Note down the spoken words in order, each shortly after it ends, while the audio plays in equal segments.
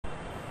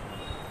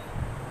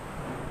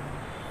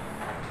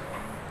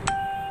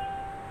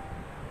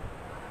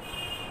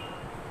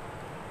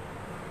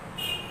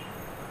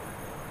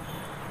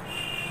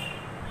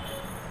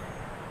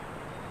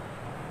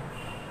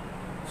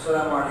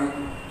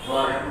Assalamualaikum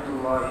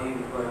warahmatullahi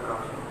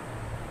wabarakatuh.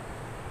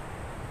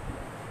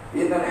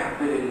 Innal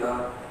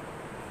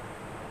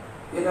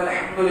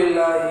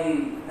hamdalillah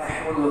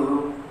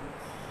nahmaduhu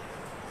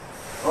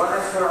wa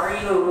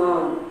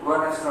nasta'inuhu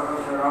wa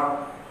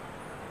nastaghfiruh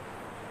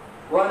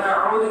wa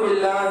na'udzu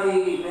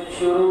billahi min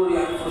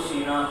shururi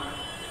anfusina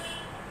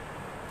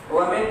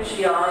wa min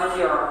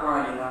sayyiati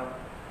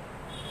a'malina.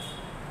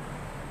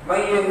 من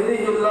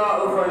يهده الله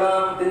فلا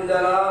مضل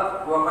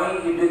له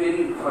ومن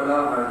يضلل فلا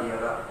هادي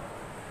له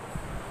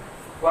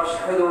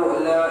واشهد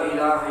ان لا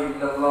اله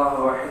الا الله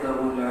وحده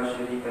لا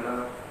شريك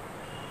له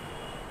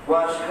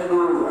واشهد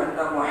ان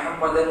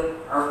محمدا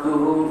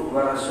عبده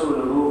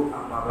ورسوله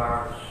اما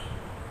بعد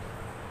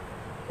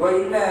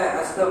وان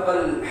اصدق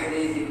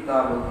الحديث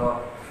كتاب الله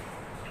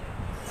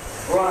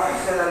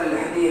واحسن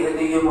الهدي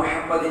هدي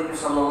محمد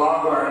صلى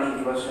الله عليه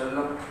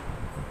وسلم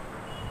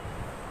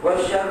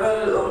وشر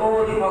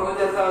الأمور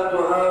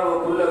محدثاتها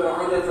وكل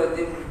محدثة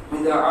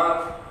بدعة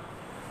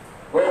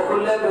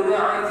وكل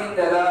بدعة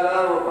ضلالة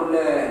وكل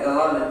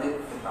ضلالة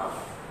في النار.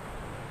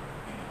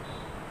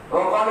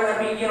 وقال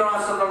نبينا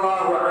صلى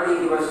الله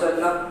عليه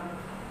وسلم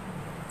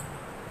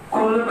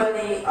كل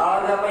بني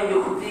آدم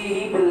يخطئ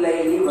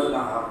بالليل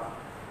والنهار.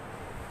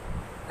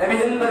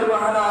 நபிகள்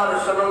பெருமகனார்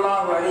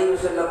ஸல்லல்லாஹு அலைஹி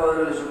வஸல்லம்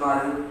அவர்கள்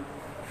சொன்னார்கள்,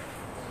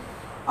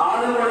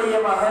 ஆதமுடைய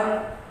மகன்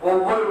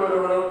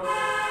ஒவ்வொருவரும்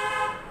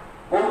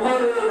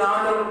ஒவ்வொரு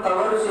நாளும்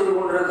தவறு செய்து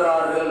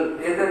கொண்டிருக்கிறார்கள்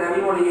என்ற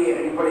நபிமொழியை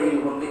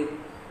அடிப்படையில் கொண்டு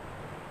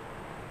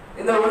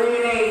இந்த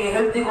உரையினை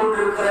நிகழ்த்தி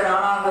கொண்டிருக்கிற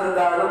நானாக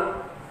இருந்தாலும்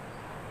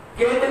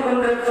கேட்டுக்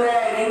கொண்டிருக்கிற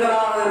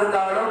நீங்களாக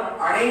இருந்தாலும்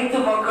அனைத்து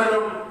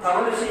மக்களும்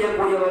தவறு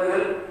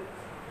செய்யக்கூடியவர்கள்,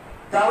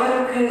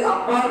 தவறுக்கு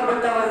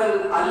அப்பாற்பட்டவர்கள்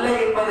அல்ல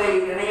என்பதை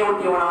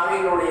நினைவூட்டியவனாக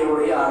என்னுடைய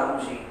உரையை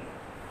ஆரம்பிச்சேன்.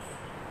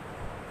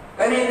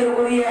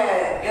 கணியத்திற்குரிய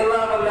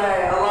எல்லாம் வல்ல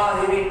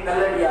அல்லாஹ்வின்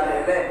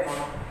நல்லடியார்களே,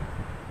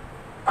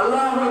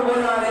 அல்லாஹ்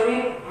ரப்பல்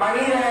ஆலமீன்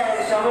மனித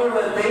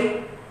சமூகத்தை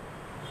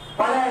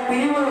பல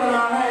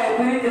பிரிவுகளாக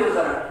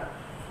பிரித்திருக்கிறார்.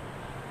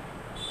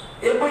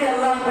 எப்படி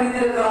அல்லாஹ்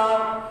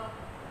பிரித்திருக்கிறான்?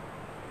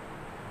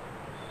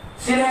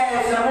 சில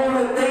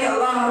சமூகத்தை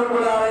அல்லாஹ்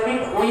ரப்பல்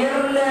ஆலமீன்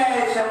உயர்ந்த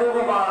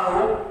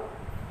சமூகமாகவும்,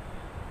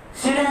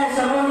 சில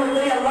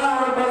சமூகத்தை அல்லாஹ்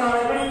ரப்பல்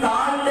ஆலமீன்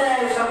தாழ்ந்த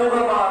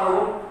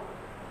சமூகமாகவும்,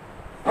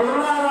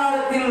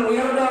 பொருளாதாரத்தில்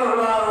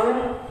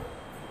உயர்ந்தவர்களாகவும்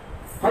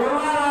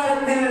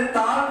பொருளாதாரத்தில்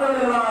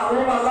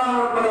தாழ்ந்தவர்களாகவும் அல்லாஹ்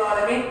ரப்பல்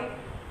ஆலமீன்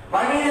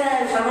மனித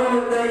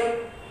சமூகத்தை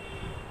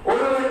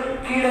ஒருவன்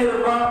கீழே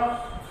இருப்பான்,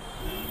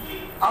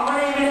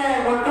 அவனை விட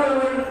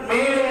மற்றொருவன்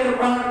மேலே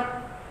இருப்பான்.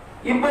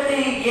 இப்படி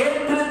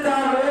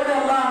ஏற்றுத்தாழ்வோடு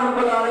அல்லாஹ்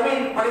ரப்பல்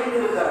ஆலமீன்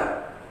படைத்திருக்கிறார்.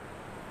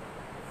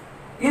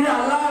 இது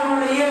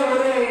அல்லாஹ்வுடைய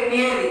ஒரு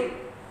நியதி.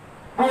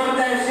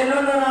 ஒருவன்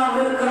செல்வந்தனாக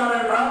இருக்கிறான்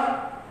என்றால்,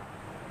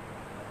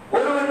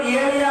 ஒருவன்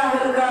ஏழையாக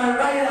இருக்கிறான்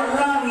என்றால், இது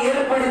அல்லாஹ்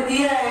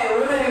ஏற்படுத்திய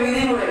ஒரு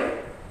விதிமுறை.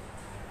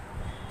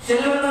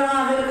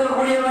 செல்வந்தனாக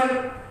இருக்கக்கூடியவன்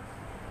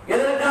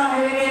எதற்காக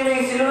என்னை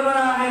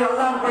செல்வந்தனாக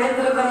அல்லாஹ்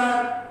படைத்திருக்கிறார்,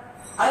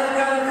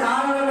 அதற்கான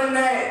காரணம் என்ன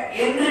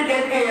என்று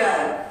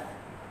கேட்கிறார்.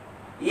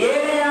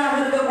 ஏழையாக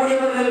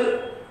இருக்கக்கூடியவர்கள்,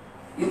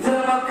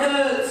 இத்தனை மக்கள்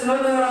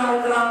செல்வந்தர்களாக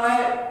இருக்கிறாங்க,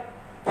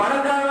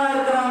 பணக்காரனாக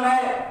இருக்கிறாங்க,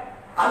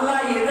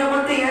 அல்லாஹ் என்ன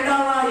மட்டும்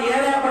ஏண்டாவா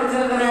ஏழையா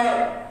படிச்சிருக்கிற,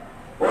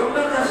 ரொம்ப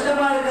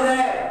கஷ்டமா இருக்கிற,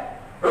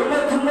 ரொம்ப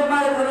துன்பமா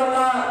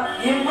இருக்கிறதா,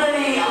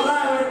 இப்படி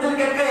அல்லாஹ் எடுத்து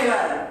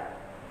கேட்கிறார்.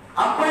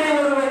 அப்படி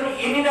ஒருவன்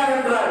எண்ணினார்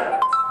என்றால்,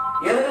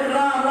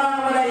 எதற்கெல்லாம் அல்லாஹ்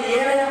நம்மளை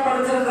ஏழையா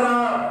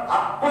படைச்சிருக்கிறான்,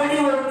 அப்படி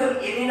ஒருத்தர்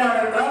எண்ணினார்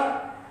என்றால்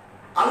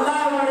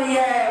அல்லாஹ்வுடைய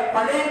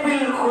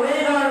படைப்பில்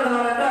குறைகள்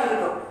என்று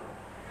அர்த்தம்.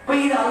 இப்ப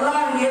இது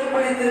அல்லாஹ்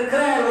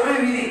ஏற்படுத்தியிருக்கிற ஒரு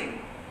விதி.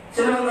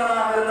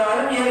 செல்வந்தனாக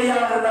இருந்தாலும்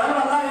ஏழையாக இருந்தாலும்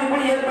அல்லாஹ்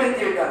இப்படி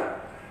ஏற்படுத்தி விட்டார்.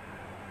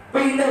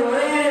 இப்ப இந்த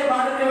உரையிலே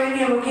பார்க்க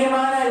வேண்டிய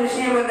முக்கியமான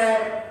விஷயம் என்ன?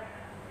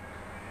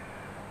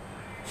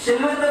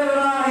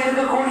 செல்வந்தர்களாக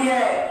இருக்கக்கூடிய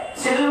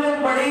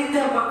செல்வம் படைத்த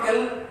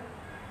மக்கள்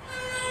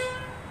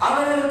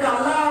அவர்களுக்கு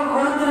அல்லாஹ்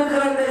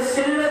கொடுத்திருக்கிற இந்த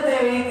செல்வத்தை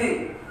வைத்து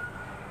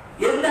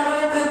எந்த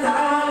அளவுக்கு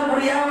தரவால்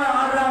முடியாம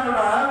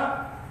ஆடுறாங்கன்னா,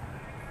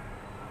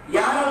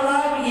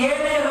 யாரெல்லாம்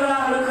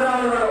ஏழைகளாக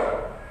இருக்கிறார்களோ,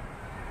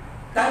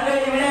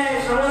 தங்களை விட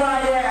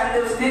சமுதாய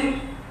அந்தஸ்தில்,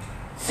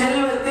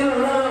 செல்வத்தில்,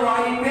 உலக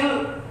வாய்ப்பில்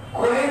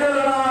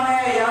குறைந்தவர்களாக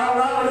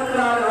யாரெல்லாம்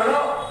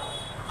இருக்கிறார்களோ,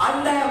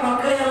 அந்த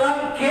மக்களை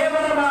எல்லாம்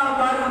கேவலமாக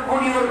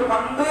பார்க்கக்கூடிய ஒரு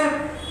பண்பு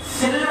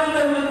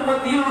செல்வந்தர்களுக்கு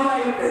மத்தியில்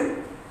உருவாகிவிட்டது.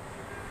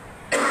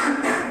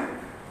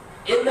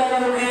 எந்த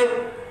அளவுக்கு?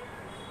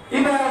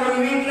 இப்ப ஒரு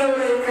வீட்டுல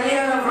ஒரு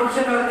கல்யாண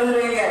ஃபங்க்ஷன்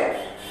நடக்குதுங்க,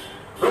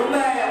 ரொம்ப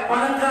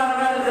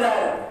பணக்காரனா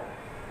இருக்கிறார்,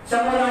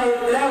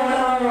 சமுதாயத்துல,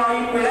 உலக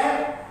வாய்ப்புல,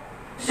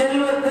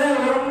 செல்வத்துல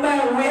ரொம்ப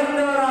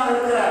உயர்ந்தவராக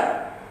இருக்கிறார்.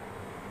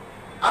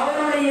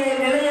 அவருடைய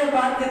நிலையை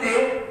பார்த்துட்டு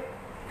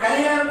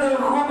கல்யாணத்துக்கு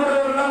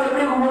கூப்பிடுறவர்கள்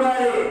எப்படி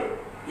கூப்பிடுறாரு?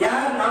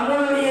 யார்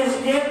நம்மளுடைய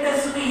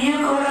ஸ்டேட்டஸ்க்கு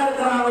ஈக்குவலா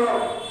இருக்கிறாங்களோ.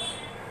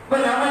 இப்ப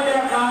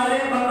நம்மகிட்ட காரு,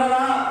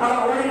 பங்களா, பல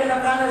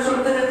கோடிக்கணக்கான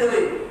சொத்து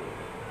இருக்குது,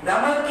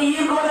 நமக்கு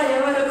ஈக்குவலா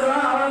எவன்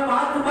இருக்கிறான் அவன்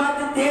பார்த்து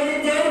பார்த்து தேடி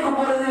தேடி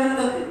கூப்பிடுறது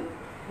இருந்தது.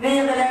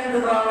 நீங்க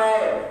கல்யாணத்துக்கு வாங்க,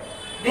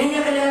 நீங்க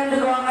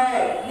கல்யாணத்துக்கு வாங்க,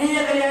 நீங்க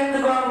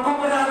கல்யாணத்துக்கு வாங்க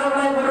கூப்பிடுற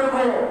அளவுல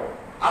இருக்கும்.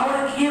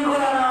 அவனுக்கு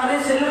ஈக்குவலான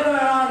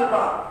செல்வங்களாக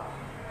இருப்பான்.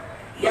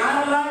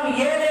 யாரெல்லாம்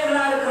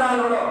ஏழைகளா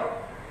இருக்கிறார்களோ,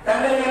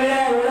 தங்களை விட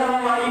உலக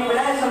வாய்ப்புல,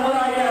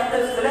 சமுதாய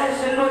அந்தஸ்துல,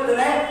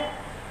 செல்வத்துல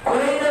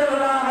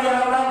குறைந்தவர்களாக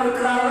யாரெல்லாம்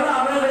இருக்கிறார்களோ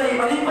அவர்களை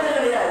மதிப்பது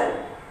கிடையாது.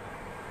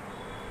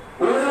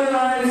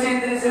 உலக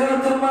விஷயத்தில்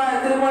சிலர்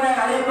திருமண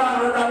அழைப்பாக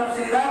இருந்தாலும்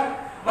சரிதான்,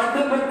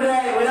 மற்றும் மற்ற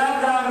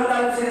விழாக்களாக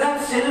இருந்தாலும் சரிதான்,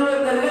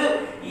 செல்வந்தர்கள்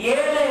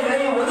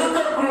ஏழைகளை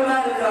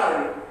ஒதுக்கக்கூடியவர்களாக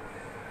இருக்கிறார்கள்.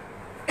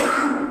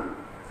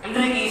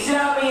 இன்றைக்கு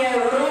இஸ்லாமிய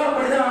உறவு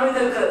அப்படித்தான்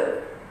அமைந்திருக்கிறது.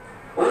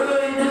 உறவு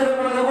வைத்திருக்கிற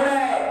பொழுது கூட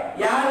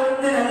யார்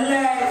நல்ல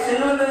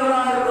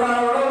செல்வந்தர்களாக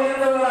இருக்கிறார்களோ,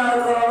 உயர்ந்தவர்களாக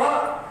இருக்கிறார்களோ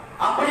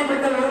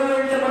அப்படிப்பட்ட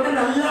உறவுகள் மட்டும்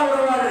நல்ல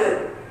உறவா இருக்கு.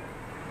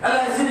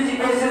 நல்லா சிரிச்சு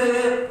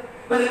பேசுறது.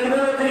 இப்ப 2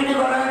 பேரும் திரும்பி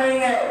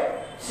வராங்க,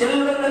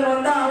 செல்வந்தன்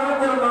வந்தா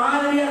அவனுக்கு ஒரு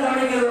மாதிரியா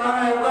கவனிக்கிறது.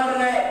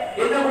 உட்காருங்க,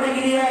 என்ன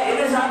குடிக்கிறீங்க,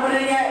 என்ன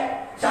சாப்பிடுறீங்க,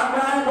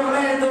 சாப்பிடாத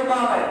பொருளை எடுத்து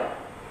வைப்பாங்க.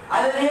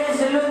 அதுலயே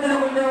செல்வத்துல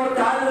கொஞ்சம் ஒரு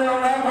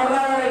தாழ்ந்தவங்க,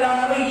 பொருளாதார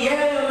இல்லாத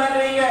ஏழை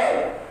வைங்க,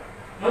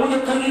 மூஞ்சி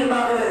தூக்கிட்டு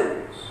பாக்குறது,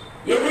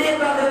 எதிரே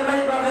பாக்குறது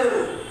மாதிரி பாக்குறது.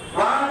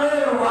 வாங்க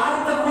ஒரு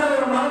வார்த்தை கூட,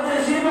 ஒரு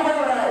மரத்துல சிரிப்பு கூட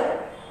வராது.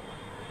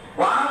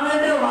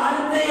 வாங்கன்ற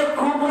வார்த்தையை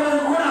கூப்பிடுறது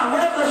கூட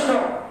அவ்வளவு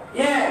கஷ்டம்.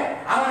 ஏன்?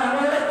 அவன்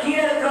நம்மளோட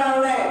கீழே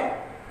இருக்கிறான்ல,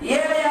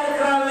 ஏழையா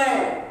இருக்கிறான்ல.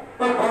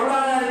 இப்ப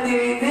பொருளாதாரத்தை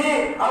வைத்து,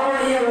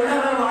 அவருடைய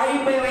உலக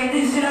வாய்ப்பை வைத்து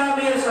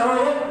இஸ்லாமிய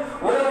சமூகம்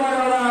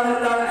உறவாடுவதாக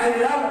இருந்தாலும்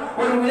சரிதான்,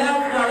 ஒரு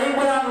விழாவுக்கு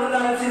அழைப்பதாக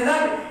இருந்தாலும்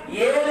சரிதான்,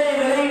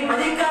 ஏழைகளை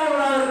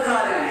மதிக்காதவர்களாக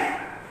இருக்கிறார்கள்.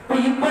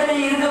 இப்படி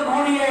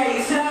இருக்கக்கூடிய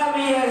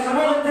இஸ்லாமிய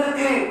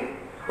சமூகத்திற்கு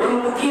ஒரு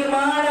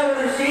முக்கியமான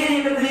ஒரு செய்தி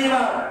என்ன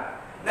தெரியுமா?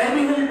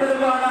 நபிகள்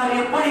பெருமானார்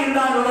எப்படி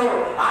இருந்தார்களோ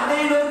அதை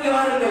நோக்கி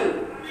வாருங்கள்.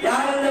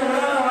 யார் இந்த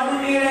உலக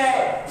வாழ்க்கையில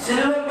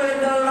செல்வம்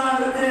படைத்தவர்களாக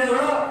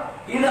இருக்கிறீர்களோ,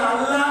 இது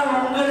அல்லாஹ்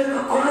உங்களுக்கு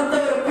கொடுத்த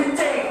ஒரு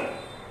பிச்சை.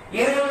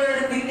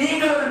 இறைவனிடத்தில்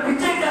நீங்கள் ஒரு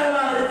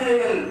பிச்சைக்காரர்களாக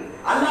இருக்கிறீர்கள்.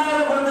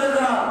 அல்லாஹ்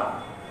கொடுத்திருக்கிறான்.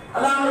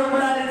 அல்லாஹ்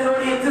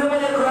ரப்பல்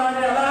திருமலை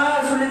குர்ஆனில்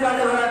அல்லாஹ் சொல்லி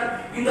காட்டுகிறான்,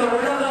 இந்த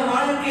உலக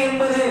வாழ்க்கை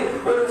என்பது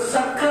ஒரு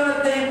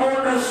சக்கரத்தை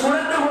போன்று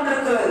சுழன்று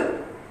கொண்டிருக்கிறது.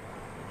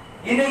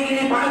 இன்னைக்கு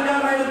நீ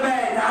பணக்காரனா இருப்ப,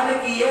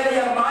 நாளைக்கு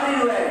ஏழையா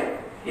மாறிடுவேன்.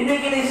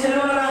 இன்னைக்கு நீ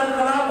செல்வனா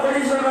இருக்கலாம்,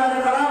 கோடீஸ்வரனா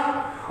இருக்கலாம்,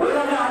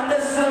 உலக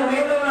அந்தஸ்து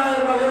உயர்ந்தவனா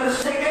இருக்க, ஒரு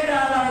செகண்ட்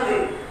ஆகாது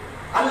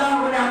அல்லாஹ்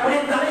உன்னை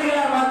அப்படியே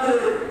தலைகளா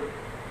மாத்துறது.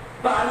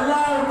 இப்ப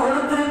அல்லாஹ்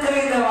கொடுத்திருக்கிற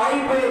இந்த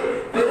வாய்ப்பை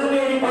பெருமை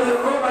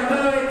அளிப்பதற்கோ,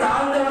 மற்றவர்களை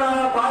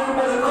தாழ்ந்தவனாக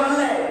பார்ப்பதற்கோ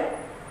அல்ல.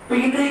 இப்ப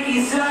இன்றைக்கு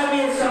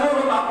இஸ்லாமிய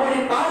சமூகம் அப்படி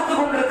பார்த்து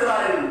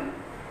கொண்டிருக்கிறார்கள்.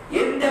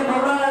 எந்த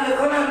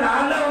பொருளாதாரம்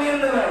நான் தான்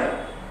உயர்ந்தவன்,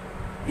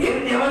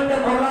 எவன்ட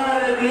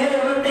பொருளாதாரம்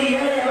எவன்ட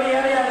ஏழை அவன்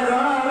ஏழையா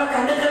இருக்கிறானோ அவன்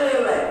கண்டுக்கவே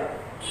இல்லை.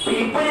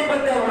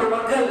 இப்படிப்பட்ட ஒரு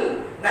மக்கள்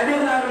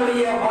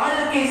நபிகளாருடைய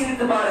வாழ்க்கையை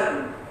சிரித்து பாருங்கள்.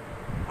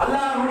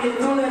 அல்லாஹ்வுடைய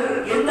தூதர்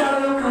எந்த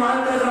அளவுக்கு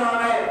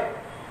வாழ்ந்திருக்கிறாங்க,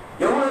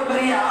 எவ்வளவு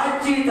பெரிய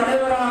ஆட்சி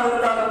தலைவராக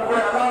இருந்தாலும் கூட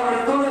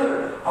அல்லாஹ்வுடைய தூதர்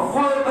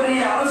அவ்வளவு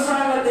பெரிய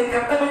அரசாங்கத்தை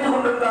கட்டமைத்துக்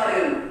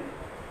கொண்டிருந்தார்கள்.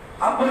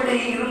 அப்படி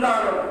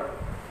இருந்தாலும்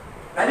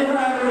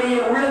நபிகளாருடைய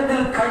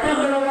உள்ளத்தில்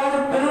கடுகளவான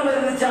பெருமை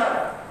இருந்துச்சா?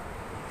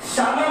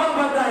 சமமா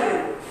பார்த்தார்கள்.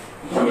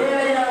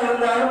 ஏழையா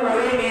இருந்தாலும்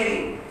ஒரே நீதி,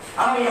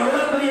 அவன்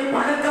எவ்வளவு பெரிய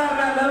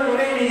பணக்காரனா இருந்தாலும்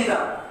ஒரே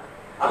நீதிதான்.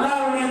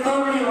 அல்லாஹ்வுடைய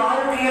தூதருடைய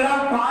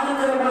வாழ்க்கையெல்லாம்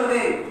பார்க்கிற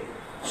பொழுது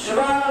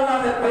சுபஹானல்லாஹ்,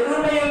 அந்த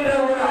பெருமை என்ற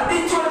ஒரு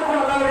அதிர்ச்சியோடு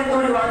அல்லாஹ்வுடைய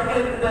தூதருடைய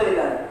வாழ்க்கையில்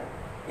இருந்ததில்லை.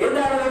 எந்த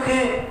அளவுக்கு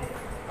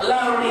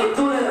அல்லாஹ்வுடைய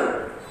தூதர்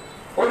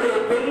ஒரு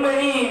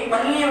பெண்மணி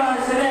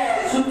பள்ளிவாசல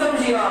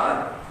சுத்தம் செய்வாங்க.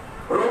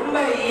 ரொம்ப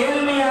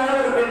ஏழ்மையான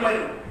ஒரு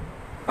பெண்மணி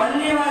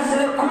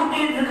பள்ளிவாசல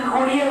கூட்டிட்டு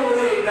இருக்கக்கூடிய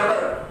ஒரு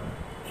நபர்.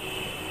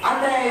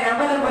 அந்த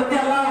நபரை பத்தி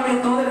அல்லாஹ்வுடைய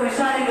தூதர்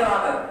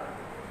விசாரிக்கிறாங்க.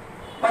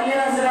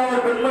 பள்ளிவாசல ஒரு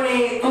பெண்மணி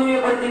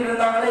தூய்மைப்படுத்திட்டு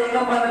இருந்தாங்களே,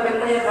 எங்கப்பா அந்த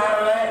பெண்மணியை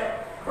காணல,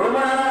 ரொம்ப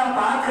நாளா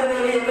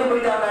பார்க்கறதே, எங்க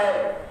போயிட்டாங்க?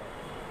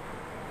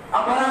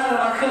 அப்பதான் அந்த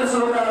மக்கள்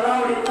சொல்றாங்க,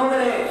 அல்லாஹ்வுடைய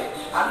தூதரே,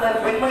 அந்த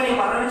பெண்மணி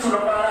மரணிச்சு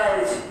ரொம்ப நாளா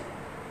ஆயிடுச்சு,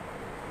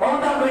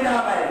 மௌத்தா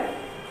போயிட்டாங்க.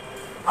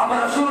 அப்ப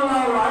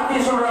ரசூலுல்லாஹ் ஒரு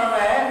வார்த்தையை சொல்றாங்க,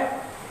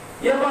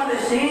 ஏப்பா அந்த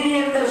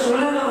செய்தியை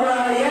சொல்லுங்க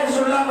கூடாது, ஏன்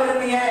சொல்லாம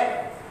இருந்தீங்க?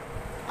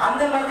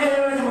 அந்த மக்கள்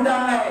என்ன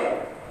விட்டாங்க,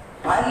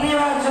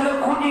 பள்ளிவாசல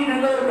கூட்டிட்டு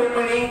இருந்த ஒரு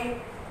பெண்மணி,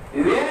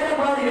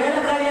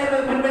 வேலைக்காரியா இருந்த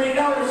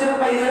பெண்மணிக்கா ஒரு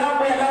சிறப்பு, இதெல்லாம்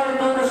போய் அல்லாஹ்வுடைய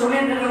தூதர்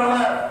சொல்லிட்டு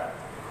இருக்கிறவங்க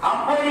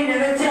அப்படி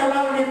நினைச்சு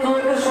அல்லாஹ்வுடைய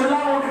தூதர்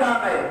சொல்லாம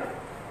விட்டுட்டாங்க.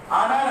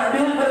 ஆனால்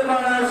நபிகள்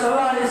பெருமானார்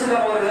ஸல்லல்லாஹு அலைஹி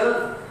வஸல்லம் அவர்கள்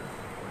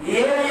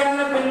ஏழையான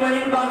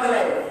பெண்மணின்னு பார்க்கல,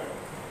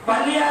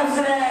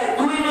 பள்ளிவாசல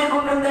தூய்மை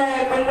கொண்டிருந்த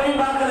பெண்மணி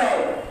பார்க்கல.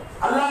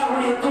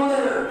 அல்லாஹ்வுடைய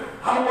தூதர்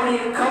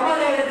அவங்களுடைய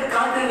கபரை எடுத்து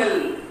காட்டுங்கள்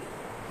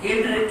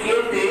என்று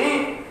கேட்டு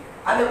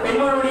அந்த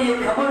பெண்மணியுடைய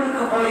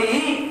கபருக்கு போய்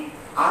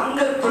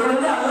அங்க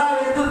தொழுது அல்லாஹ்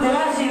எடுத்து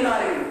துஆ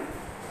செய்கிறார்கள்.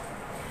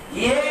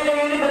 ஏழை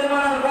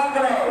பெருமானார்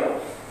பார்க்கல,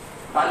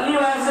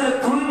 பள்ளிவாசல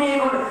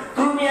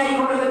தூய்மையாகி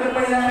கொண்டிருந்த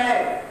பெண்மணி தானே,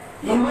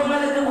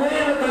 இவங்களுக்கு போய்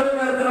நம்ம தொழுகை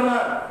நடத்தணுமா,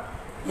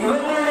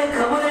 இவங்களுடைய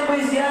கபரை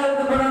போய்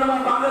சியாரத்து பண்ணணுமா,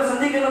 பார்க்க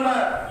சந்திக்கணுமா?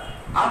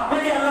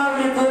 அப்படி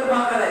அல்லாஹ்வுடைய தூதர்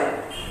பார்க்கல,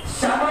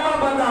 சமமா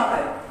பார்த்தாங்க.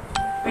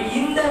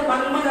 இந்த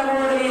பண்பு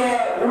நம்மளுடைய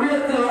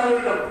உள்ளத்தில் வர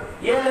வேண்டும்.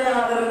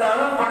 ஏழையாக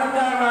இருந்தாலும்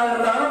பணக்காரனாக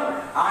இருந்தாலும்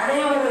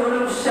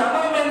அனைவர்களும்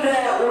சமம் என்ற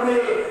ஒரு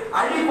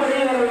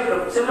அடிப்படையில் வர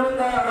வேண்டும்.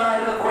 செல்வந்தாராக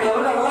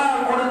இருக்கக்கூடியவர்கள்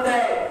அல்லாஹ் கொடுத்த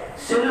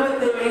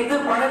செல்வத்தை வைத்து,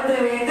 பணத்தை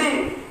வைத்து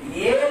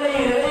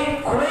ஏழைகளை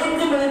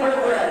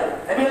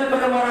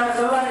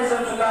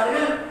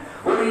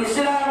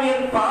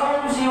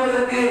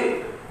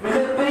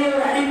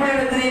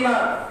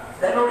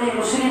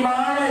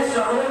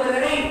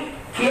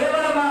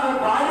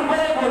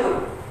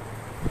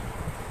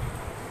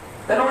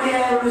தன்னுடைய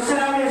ஒரு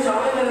இஸ்லாமிய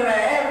சகோதரரை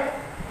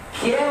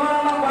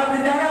கேவலமா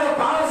பார்த்துட்டாங்க,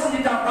 பாவம்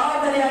செஞ்சுட்டான்,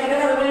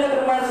 பாவத்தறியாயிட்டாங்க, வெளியில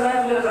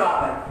பெருமாள்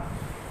இருக்கிறாங்க.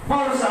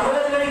 ஒரு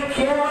சகோதரர்களை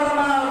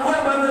கேவலமாக கூட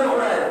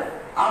பார்த்துடக்கூடாது.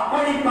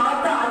 அப்படி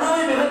பார்த்தா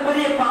அதுவே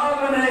மிகப்பெரிய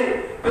பாவம் என்று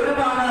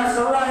பெருமானார்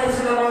ஸல்லல்லாஹு அலைஹி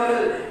வஸல்லம்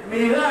அவர்கள்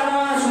மிக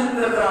அழகாக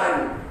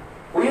சொல்லியிருக்கிறார்கள்.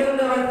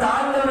 உயர்ந்தவன்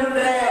தாழ்ந்தவன்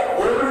என்ற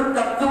ஒரு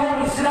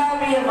தத்துவம்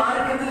இஸ்லாமிய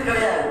மார்க்கத்தில்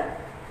கிடையாது.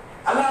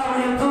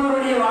 அல்லாஹ்வுடைய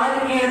தூதருடைய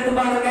வாழ்க்கையை எடுத்து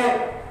பாருங்க.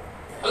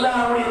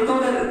 அல்லாஹ்வுடைய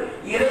தூதர்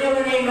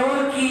இறைவனை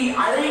நோக்கி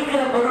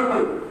அழைக்கிற பொறுப்பு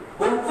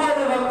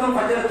ஒவ்வொரு பக்கம்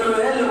ஃபஜ்ர்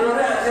தொழுகை,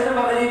 ஒரு அசர்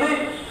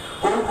மக்ரிப்,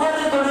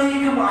 ஒவ்வொரு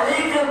தொழுகைக்கும்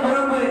அழைக்கிற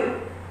பொறுப்பு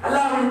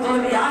அல்லாஹ்வுடைய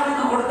தூதர்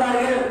யாருக்கு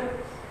கொடுத்தார்கள்?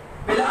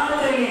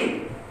 பிலாலை,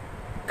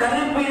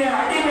 கருப்பின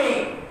அடிமை,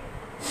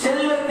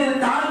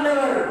 செல்வத்தில்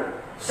தாழ்ந்தவர்,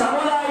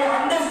 சமுதாய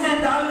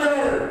அந்தஸ்தில்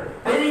தாழ்ந்தவர்,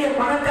 பெரிய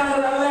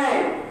பணக்காரர் அல்ல,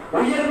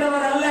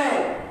 உயர்ந்தவர் அல்ல.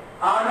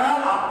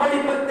 ஆனால்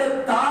அப்படிப்பட்ட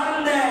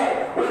தாழ்ந்த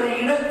ஒரு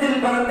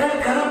இனத்தில் பிறந்த,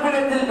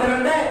 கருப்பினத்தில்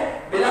பிறந்த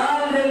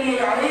பிலாலை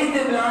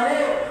அழைத்து, பிலாலே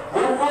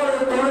ஒவ்வொரு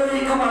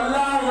தொழுகைக்கும்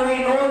அல்லாஹ்வை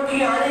நோக்கி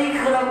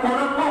அழைக்கிற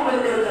பொறுப்பு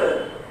உங்களுக்கு இருக்கிறது.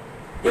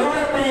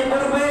 எவ்வளவு பெரிய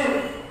பொறுப்பு!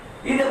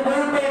 இந்த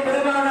பொறுப்பை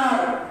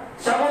பெருமானார்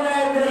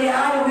சமுதாயத்தில்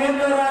யார்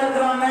உயர்ந்தவராக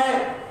இருக்கிறாங்க,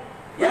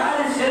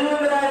 யாரு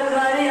செல்வந்தராக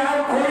இருக்கிறாரு,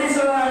 யார்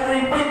கோடீஸ்வரராக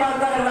இருக்கிறார், இப்படி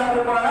பார்த்தார்கள்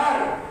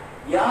பெருமானார்.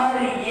 யார்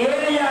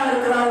ஏழையாக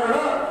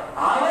இருக்கிறார்களோ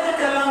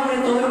அவருக்கெல்லாம்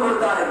அவருடைய தூதர்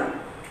கொடுத்தார்கள்.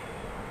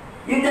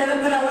 இந்த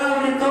இடத்துல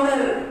அல்லாஹ்வுடைய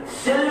தூதர்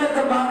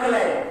செல்வத்தை பார்க்கல,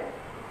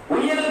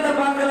 உயரத்தை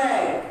பார்க்கல,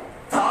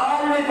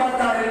 தாழ்வை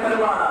பார்த்தார்கள்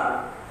பெருமானார்.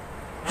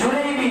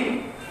 ஜுலைபி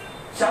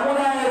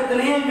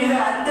சமுதாயத்திலேயே மிக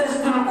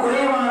அந்தஸ்தில்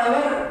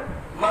குறைவானவர்,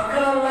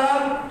 மக்கள்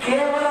எல்லாம்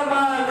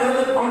கேவலமாக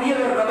கருதக்கூடிய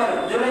ஒரு நபர்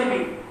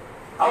ஜுலைபி.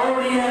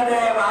 அவருடைய அந்த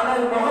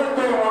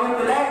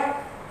முகத்துல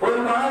ஒரு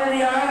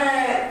மாதிரியான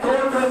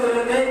தோற்றம்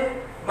இருந்து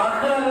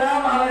மக்கள்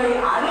எல்லாம் அவரை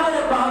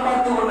அலுவலப்பாக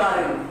பார்த்துக்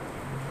கொண்டார்கள்.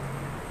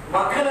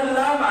 மக்கள்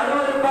எல்லாம்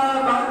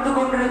அலுவலப்பாக பார்த்துக்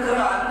கொண்டிருக்கிற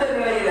அந்த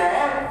நிலையில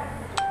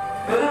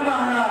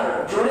பெருமானார்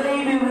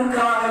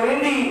ஜுலைபிற்காக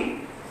வேண்டி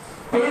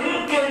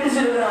பெண் கேட்டு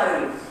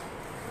செல்கிறார்கள்.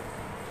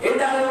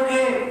 எந்த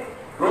அளவுக்கு?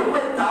 ரொம்ப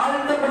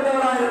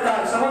தாழ்த்தப்பட்டவராக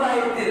இருந்தார்,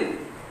 சமுதாயத்தில்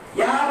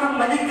யாரும்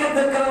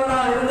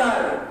மதிக்கத்தக்கவராக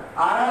இருந்தார்.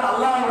 ஆனால்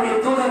அல்லாஹ்வுடைய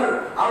தூதர்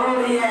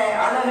அவருடைய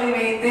அழகை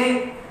வைத்து,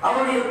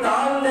 அவருடைய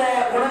தாழ்ந்த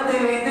குணத்தை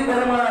வைத்து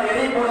பெருமானார்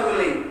எடை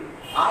போடவில்லை.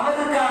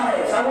 அவருக்காக,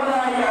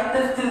 சமுதாய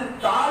அந்தஸ்தில்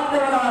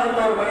தாழ்ந்தவராக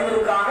இருந்த ஒரு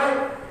மனிதருக்காக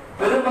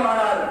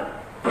பெருமானார்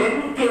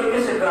பெண் கேட்க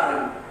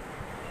சென்றார்கள்.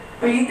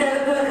 இந்த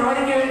இடத்துல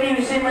கவனிக்க வேண்டிய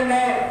விஷயம் என்ன?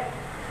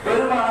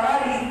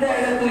 பெருமானார் இந்த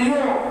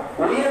இடத்துலயும்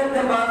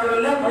உயரத்தை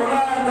பார்க்கவில்லை,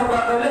 பொருளாதாரத்தை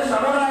பார்க்கவில்லை,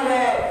 சமுதாய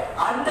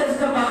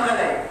அந்தஸ்தை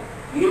பார்க்கல.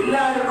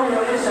 எல்லாருக்கும்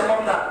ஒரே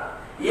சமம் தான்.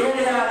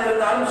 ஏழையாக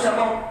இருந்தாலும்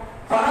சமம்,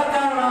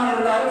 பணக்காரனாக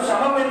இருந்தாலும்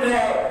சமம் என்ற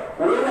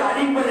ஒரு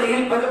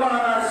அடிப்படையில்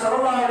பெருமானார்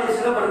ஸல்லல்லாஹு அலைஹி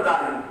வஸல்லம்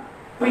இருந்தார்கள்.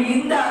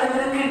 இந்த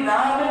அளவிற்கு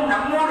நாமும்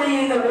நம்முடைய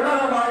இந்த உலக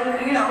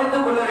வாழ்க்கையில் அமைந்து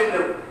கொள்ள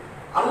வேண்டும்.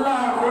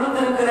 அல்லாஹ்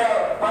கொடுத்திருக்கிற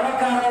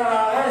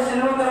பணக்காரர்களாக,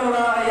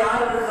 செல்வந்தர்களாக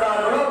யார்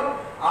இருக்கிறார்களோ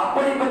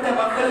அப்படிப்பட்ட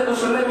மக்களுக்கு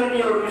சொல்ல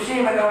வேண்டிய ஒரு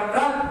விஷயம்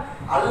என்னவென்றால்,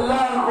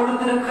 அல்லாஹ்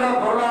கொடுத்திருக்கிற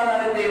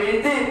பொருளாதாரத்தை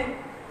வைத்து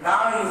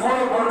நான்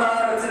இவ்வளவு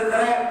பொருளாதாரம்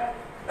வச்சிருக்கிறேன்,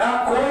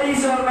 நான்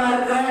கோடீஸ்வரனா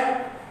இருக்கிறேன்,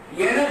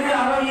 எனக்கு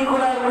அவன்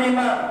ஈக்குவலாக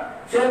முடியுமா?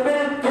 சில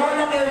பேர்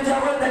தோழங்க வச்சா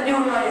கூட தட்டி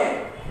விடுவாங்க.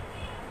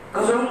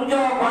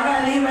 கொஞ்சம் பணம்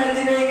அதிகமா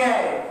எடுத்துக்கிறீங்க,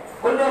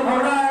 கொஞ்சம்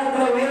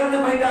பொருளாதாரத்துல உயர்ந்து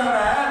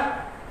போயிட்டாங்கன்னா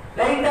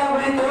லைட்டா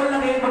போய் தோல்ல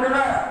கை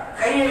போட்டோம்னா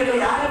கையை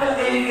யாரு மேல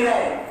கை வைக்கிற?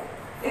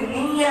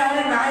 நீங்க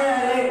யாரு, நான்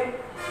யாரு?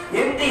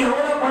 என்கிட்ட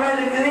எவ்வளவு பணம்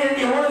இருக்குது,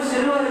 என்கிட்ட எவ்வளவு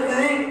செல்வம்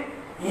இருக்குது,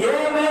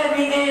 ஏன் மேல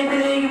நீங்க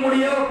எப்படி ஜெயிக்க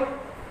முடியும்?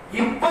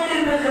 இப்படி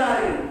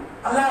இருக்கிறார்கள்.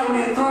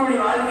 அல்லாஹ்வுடைய தூதருடைய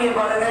வாழ்க்கையை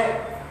பாருங்க.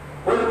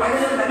 ஒரு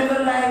மனிதர்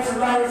நபிகள் நாயகம்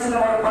ஸல்லல்லாஹு அலைஹி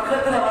வஸல்லம்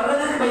பக்கத்துல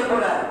வர்றதுக்கு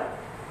பயப்படுறார்,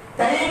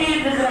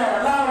 தயங்கிட்டு இருக்கிறார்.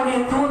 அல்லாஹ்வுடைய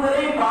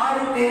தூதரை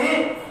பார்த்து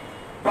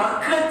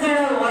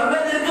பக்கத்தில்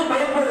வர்றதற்கு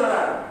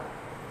பயப்படுகிறார்.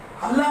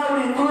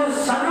 அல்லாஹ்வுடைய தூதர்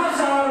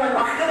சர்வசாதாரண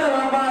பக்கத்துல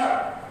வரப்பார்.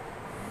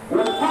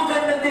 உப்பு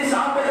கண்டத்தை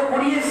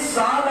சாப்பிடக்கூடிய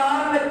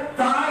சாதாரண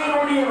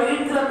தாயினுடைய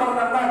வயிற்றுல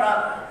பிறந்தா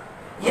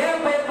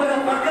ஏன் பயப்படுற?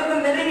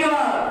 பக்கத்தில்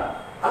நெருங்குவார்.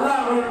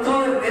 அல்லாஹ்வுடைய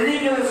தூதர்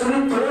நெருங்கிய சொல்லி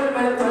தோல்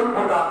மேல தோல்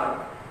போட்டாங்க.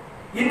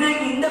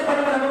 இன்னைக்கு இந்த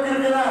படம் நமக்கு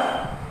இருக்குதா?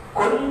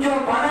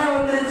 கொஞ்சம் பணம்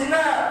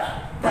வந்துருச்சுன்னா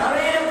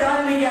தரையில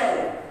காண்பிக்காது.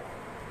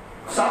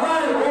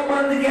 சவால்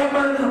ஓப்பனது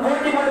கேட்பதுக்கு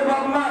போட்டி போட்டு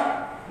பார்ப்போமா?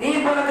 நீ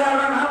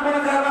பணக்காரனா, நான்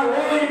பணக்காரனா,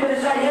 ஓவை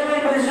பெருசா, ஏவை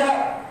பெருசா,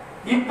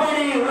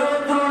 இப்படி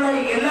உலகத்தில் உள்ள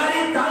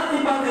எல்லாரையும் தாழ்த்தி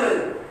பார்க்கிறது.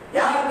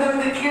 யாருக்கு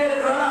வந்து கீழே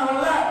இருக்கிறானோ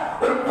அவெல்லாம்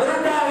ஒரு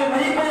பொருட்டாக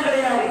மதிப்பது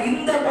கிடையாது.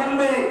 இந்த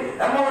பண்பு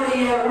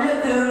நம்முடைய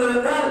உள்ளத்தில்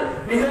இருந்திருந்தால்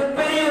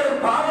மிகப்பெரிய ஒரு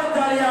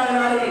பாவத்தாளியாக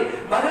நாளை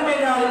மறுமை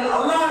நாளில்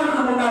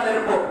அல்லாஹ்வுக்கு முன்னால்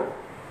இருப்போம்.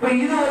 இப்ப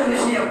இது ஒரு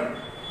விஷயம்.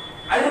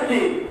 அடுத்து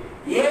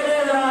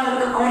ஏழைகளாக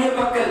இருக்கக்கூடிய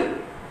மக்கள்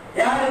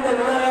யார் இந்த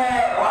உலக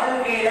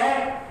வாழ்க்கையில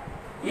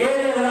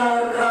ஏழைகளாக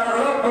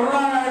இருக்கிறார்களோ,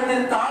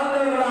 பொருளாதாரத்தில்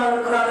தாழ்ந்தவர்களாக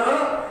இருக்கிறார்களோ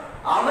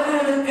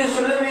அவர்களுக்கு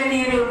சொல்ல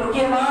வேண்டிய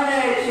முக்கியமான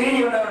செய்தி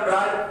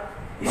என்னவென்றால்,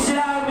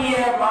 இஸ்லாமிய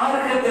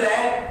மார்க்கத்தில்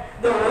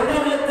இந்த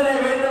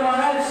உலகத்தில்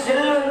வேண்டுமானால்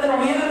செல்வத்தில்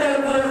உயர்ந்த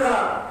இடத்தில்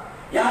இருக்கிறான்.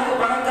 யாரு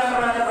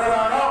பணக்காரனாக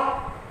இருக்கிறானோ,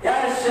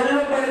 யார்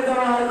செல்வம்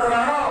படைத்தவனாக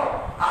இருக்கிறானோ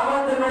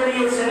அவன்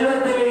தன்னுடைய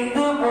செல்வத்தை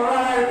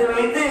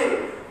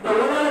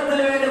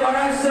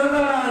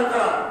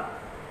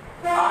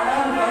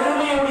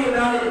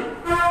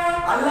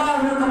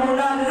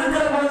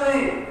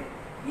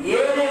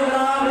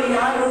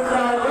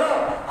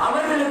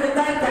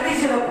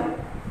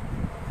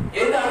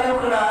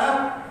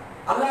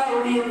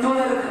அல்லாஹ்வுடைய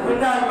தூதருக்கு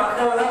பின்னால்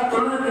மக்கள் எல்லாம்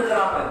தொழுது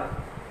இருக்கிறாங்க.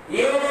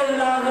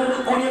 ஏழைகளாக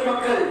இருக்கக்கூடிய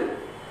மக்கள்,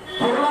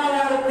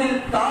 பொருளாதாரத்தில்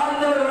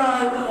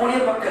தாழ்ந்தவர்களாக இருக்கக்கூடிய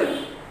மக்கள்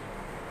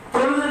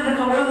தொழுது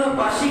இருக்கும் பொழுது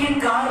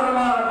பசியின்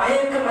காரணமாக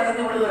மயக்கம்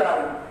அடைந்து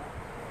விடுகிறார்கள்.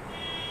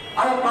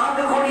 அதை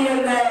பார்க்கக்கூடிய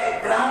இந்த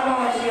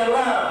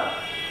கிராமவாசிகள்லாம்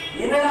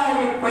என்னடா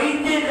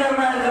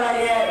பைத்தியக்காரனா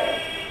இருக்கிறாங்க,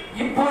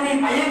 இப்படி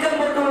மயக்கம்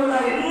பட்டு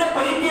விடுகிறார், என்ன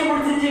பைத்தியம்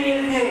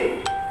முடிச்சிருச்சீங்க,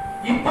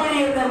 இப்படி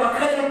இந்த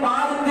மக்களை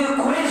பார்த்து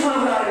குறை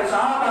சொல்கிறார்கள்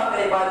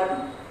சஹாபாக்களை பார்த்து.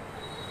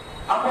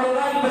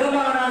 அப்போதுதான்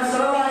பெருமானார்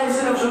ஸல்லல்லாஹு அலைஹி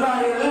வஸல்லம்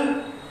சொன்னார்கள்,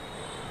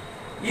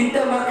 இந்த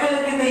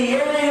மக்களுக்கு, இந்த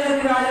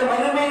ஏழைகளுக்கு நாளை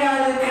மறுமை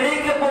நாளில்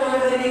கிடைக்க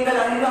போவதை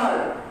நீங்கள் அறிந்தால்,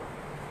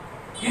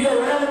 இந்த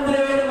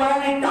உலகத்தில்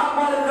வேண்டுமானால் நீ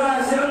டாப்பா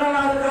இருக்கிறான்,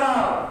 சிறந்தனா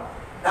இருக்கிறான்,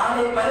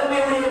 நாளை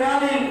மறுமையுடைய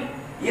நாளில்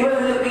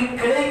இவர்களுக்கு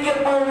கிடைக்க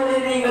போவதை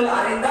நீங்கள்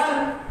அறிந்தால்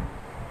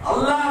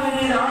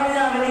அல்லாஹ்வின்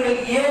ஆணையாக நீங்கள்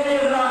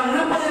ஏழைகளாக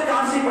இருப்பதற்கு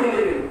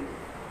ஆசைப்படுவீர்கள்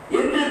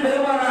என்று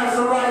பெருமானார்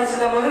ஸல்லல்லாஹு அலைஹி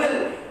வஸல்லம் அவர்கள்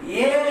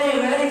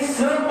ஏழைகளை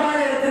சிறப்பான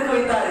இடத்திற்கு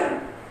வைத்தார்கள்.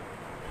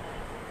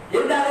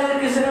 எந்த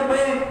அளவிற்கு சிறப்பு?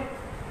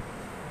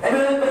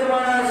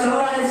 பெருமானார்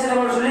ஸல்லல்லாஹு அலைஹி வஸல்லம்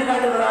அவர்கள் சொல்லி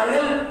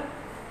காட்டுகிறார்கள்,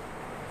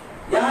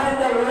 யார்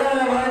இந்த உலக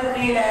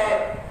வாழ்க்கையில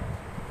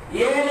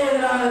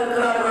ஏழைகளாக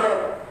இருக்கிறார்களோ,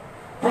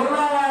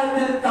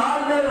 பொருளாதாரத்தில்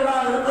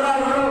தாழ்ந்தவர்களாக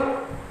இருக்கிறார்களோ,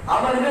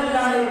 அவர்கள்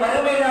நாளை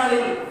மறுமை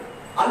நாளில்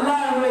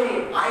அல்லாஹ்வை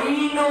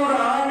 500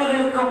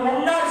 ஆண்டுகளுக்கு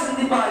முன்னால்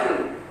சிந்திப்பார்கள்.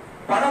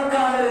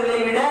 பணக்காரர்களை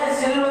விட,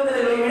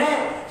 செல்வந்தர்களை விட,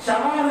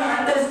 சமூக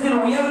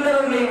அந்தஸ்தில்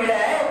உயர்ந்தவர்களை விட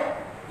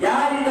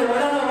யார் இந்த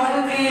உலக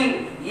வாழ்க்கையில்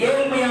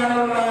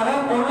ஏழ்மையானவர்களாக,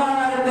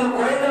 பொருளாதாரத்தில்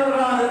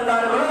குறைந்தவர்களாக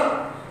இருந்தார்களோ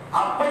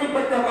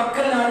அப்படிப்பட்ட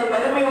மக்கள் நாளை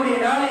மறுமையுடைய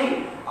நாளில்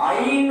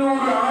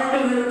 500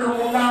 ஆண்டுகளுக்கு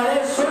முன்னாலே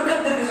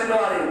சொர்க்கத்திற்கு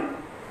செல்வார்கள்.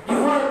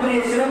 இவ்வளவு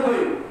பெரிய சிறப்பு.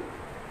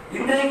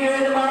 இன்றைக்கு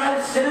வேண்டுமானால்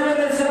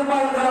செல்வங்கள்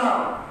சிறப்பாக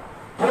இருக்கலாம்,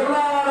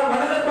 பொருளாதாரம்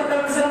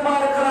வழங்கப்பட்டவர்கள்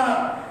சிறப்பாக இருக்கலாம்,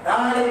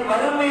 நாளை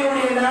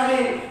மறுமையுடைய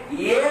நாளில்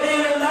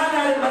ஏழைகள் தான்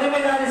நாளை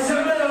மறுமை நாளில்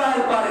சிறந்தவர்களாக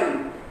இருப்பார்கள்.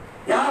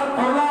 யார்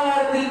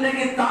பொருளாதாரத்தில்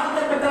இன்றைக்கு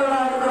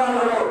தாழ்த்தப்பட்டவர்களாக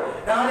இருக்கிறார்களோ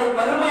நாளை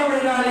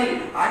மறுமையுடைய நாளில்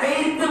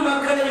அனைத்து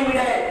மக்களை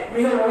விட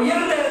மிக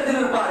உயர்ந்த இடத்தில்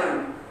இருப்பார்கள்.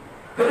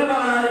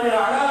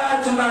 பெருமானார்கள் அழகாக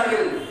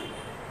சொன்னார்கள்,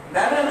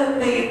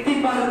 நரகத்தை எட்டி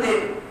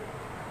பார்த்தேன்,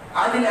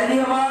 அதில்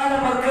அதிகமான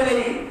மக்களை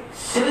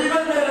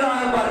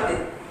செல்வந்தர்களாக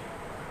பார்த்தேன்.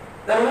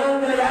 இந்த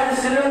உலகத்துல யாரு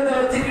செல்வத்தை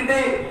வச்சுக்கிட்டு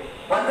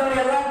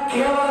மற்றவர்கள் எல்லாம்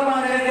கேவலமா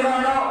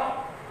நினைக்கிறானோ,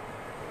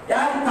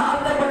 யார்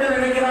தாழ்த்தப்பட்டு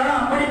நினைக்கிறானோ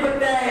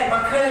அப்படிப்பட்ட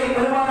மக்களை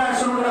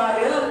பெருமானார்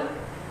சொல்கிறார்கள்,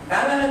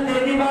 நரகத்தை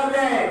எட்டி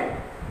பார்த்தேன்,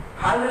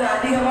 அதில்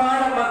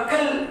அதிகமான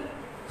மக்கள்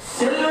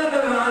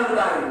செல்வந்தர்களாக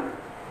இருக்கிறார்கள்.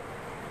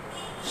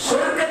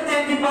 சொர்க்கத்தை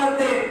எட்டி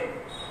பார்த்தேன்,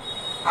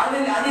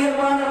 அதில்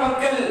அதிகமான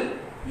மக்கள்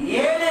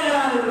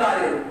ஏழைகளாக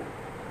இருக்கிறார்கள்.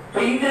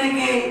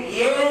 இன்றைக்கு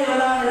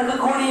ஏழைகளாக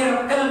இருக்கக்கூடிய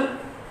மக்கள்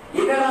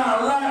என்னடா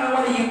அல்லாஹ்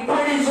நம்மளை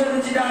இப்படி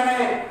சொல்லிச்சுட்டானே,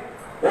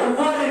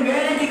 ஒவ்வொரு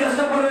வேலைக்கு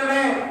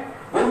கஷ்டப்படுறேனே,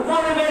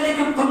 ஒவ்வொரு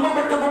வேலைக்கும்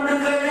துன்பப்பட்டு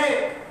கொண்டிருக்கிறேனே,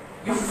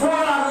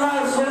 இவ்வளவு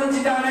அல்லாஹ்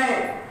சொல்லிச்சுட்டானே,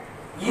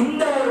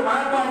 இந்த ஒரு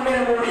மனப்பான்மை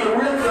நம்முடைய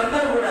உள்ளத்தில்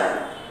வந்துடக்கூடாது.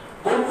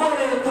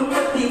 ஒவ்வொரு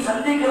துன்பத்தையும்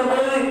சந்திக்கிற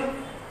போது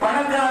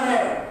பணக்கார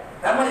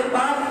நம்மளை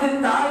பார்த்து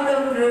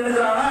தாழ்ந்தவர்கள்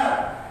எழுதுகிறானா,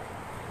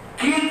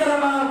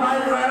 கீழ்த்தரமாக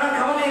பார்க்கிறானா,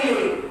 கவலை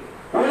இல்லை.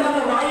 உலக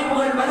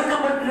வாய்ப்புகள்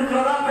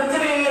மறுக்கப்பட்டிருக்கிறதா,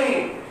 பிரச்சனை இல்லை.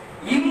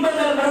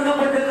 இன்பங்கள்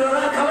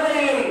மறுக்கப்பட்டிருக்கிறதா, கவலை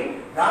இல்லை.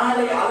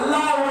 நாளை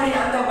அல்லாஹ்வுடைய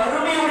அந்த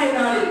மறுமையுடைய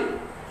நாளில்,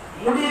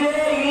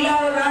 முடிவே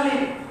இல்லாத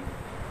நாளில்,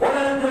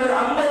 உலகத்தில் ஒரு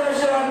 50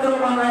 வருஷம்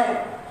வாழ்ந்துருவாங்க,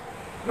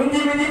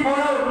 மிஞ்சி மிஞ்சி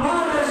போன ஒரு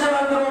 100 வருஷம்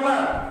வாழ்ந்துருவோமா?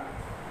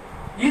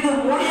 இது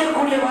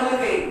முடியக்கூடிய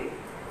வாழ்க்கை.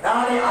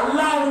 நாளை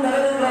அல்லாஹ்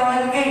தருகிற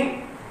வாழ்க்கை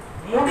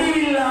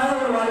முடிவில்லாத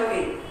ஒரு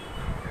வாழ்க்கை.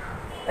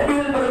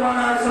 நபிகள்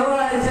பெருமானார்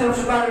ஸல்லல்லாஹு அலைஹி வஸல்லம்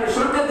சொன்னார்கள்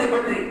சொர்க்கத்தை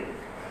பற்றி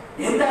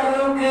எந்த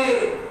அளவுக்கு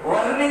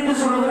வர்ணித்து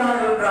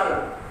சொல்கிறார்கள் என்றால்,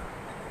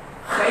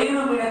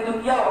 கைரு மின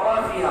துன்யா வமா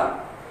ஃபீஹா,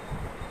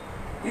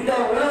 இந்த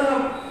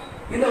உலகம்,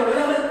 இந்த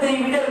உலகத்தை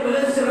விட மிக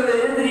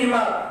சிறந்தது எது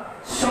தெரியுமா?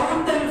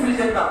 சௌத்தன் ஃபில்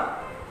ஜன்னah,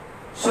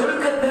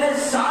 சொர்க்கத்திலே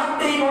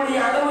சாட்டையினுடைய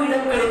அளவு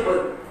இடம்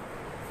கிடைப்பது.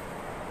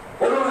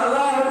 ஒருவர்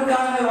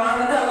அல்லாஹ்வுக்காக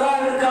வாழ்ந்து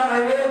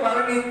அல்லாஹ்வுக்காகவே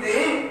மரணித்து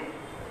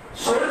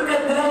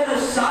சொர்க்கத்திலே ஒரு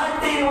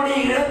சாட்டையினுடைய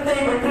இடத்தை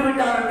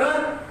பெற்றுவிட்டார்கள்.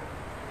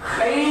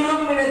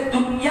 கைரும் மின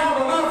துன்யா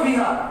வமா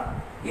ஃபீஹா,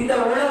 இந்த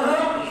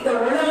உலகம், இந்த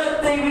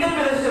உலகத்தை விட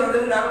மிக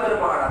சிறந்தது நாம்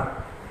பெருமானார்.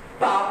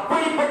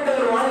 அப்படிப்பட்ட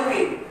ஒரு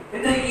வாழ்க்கை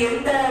இன்றைக்கு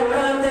எந்த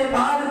உலகத்தை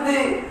பார்த்து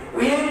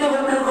உயர்ந்து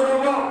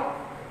கொண்டிருக்கிறோமோ,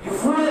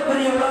 இவ்வளவு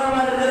பெரிய உலகமா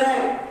இருக்கிற,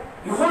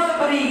 இவ்வளவு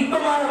பெரிய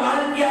இன்பமான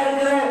வாழ்க்கையா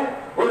இருக்கிற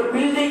ஒரு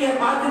பில்டிங்கை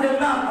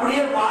பார்த்துட்டோம்னா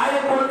அப்படியே வாயை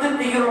பொறுத்து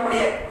நிற்கிறோம்.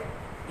 அப்படியே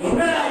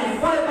என்னடா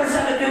இவ்வளவு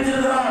பெருசா கட்டி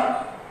வச்சிருக்கிறோம்,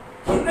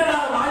 என்னடா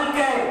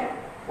வாழ்க்கை.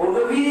 உங்க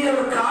வீதியில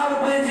ஒரு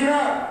கார்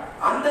போயிடுச்சுன்னா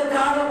அந்த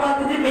காரை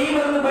பார்த்துட்டு மெய்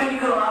மறந்து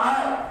போய்க்கிறோம்.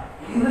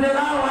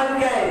 இதுலதான்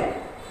வாழ்க்கை,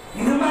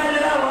 இது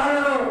மாதிரிதான்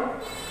வாழணும்.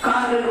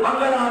 காரு,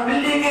 பங்களா,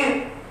 பில்டிங்கு,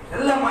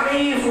 நல்ல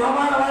மனைவி,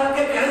 சுகமான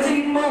வாழ்க்கை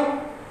கிடைச்சிக்கிட்டோ,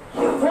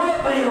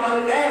 எவ்வளவு பெரிய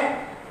வாழ்க்கை.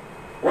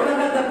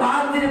 உலகத்தை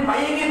பார்த்துட்டு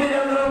மயங்கி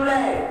போயிருக்கிறோம்ல,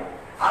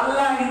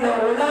 அல்லாஹ் இந்த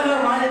உலக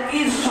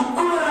வாழ்க்கையை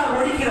சுக்குனரா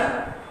ஒழிக்கிறார்.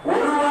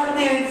 ஒரு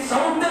வார்த்தையை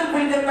சௌத்தல்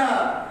பிடிச்சா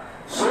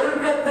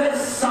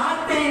சொர்க்கத்தில்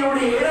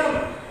சாட்டையினுடைய இடம்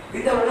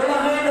இந்த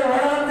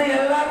உலகத்தை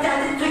எல்லாத்தையும்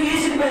அடிச்சு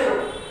வீசி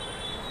போயிடும்.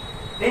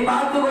 நீ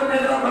பார்த்து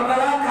கொண்டிருக்கிற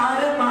மக்களா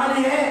காடு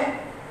மாளிகை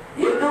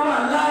எதுவும்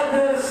அல்லாத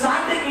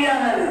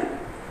சாட்டைக்கானது.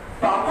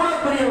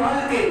 அவ்வளவு பெரிய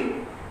வாழ்க்கை.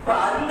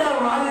 அந்த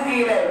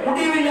வாழ்க்கையில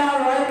முடிவில்லாத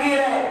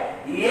வாழ்க்கையில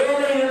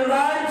ஏழைகள்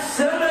தான்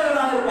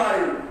சிறந்தவர்களாக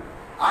இருப்பார்கள்.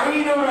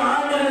 500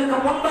 ஆண்டுகளுக்கு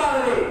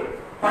முன்பாகவே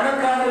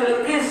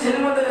பணக்காரர்களுக்கு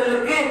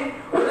செல்வந்தர்களுக்கு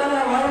உலக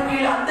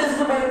வாழ்க்கையில்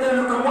அந்தஸ்து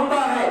படுத்தவர்களுக்கு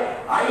முன்பாக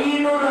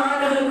 500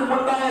 ஆண்டுகளுக்கு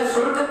முன்பாக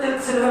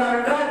சொர்க்கத்தில் செல்கிறார்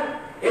என்றால்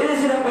எது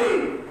சிறப்பு?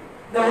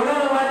 இந்த உலக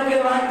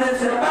வாழ்க்கையில்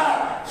வாழ்ந்தது சிறப்பா,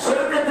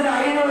 சொர்க்கத்தில்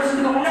 500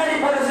 வருஷத்துக்கு முன்னாடி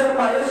போற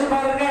சிறப்பா? யோசிச்சு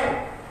பாருங்க.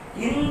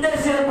 இந்த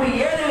சிறப்பு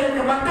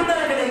ஏழைகளுக்கு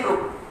மட்டும்தான்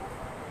கிடைக்கும்.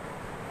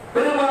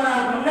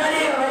 பெருமானார்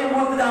முன்னாடியே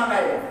வைப்புத்தாங்க.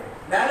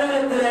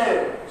 நரகத்துல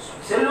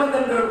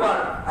செல்வந்தன்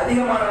இருப்பார்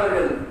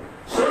அதிகமானவர்கள்,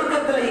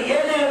 சொர்க்கத்தில்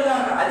ஏழைகள்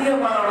தான்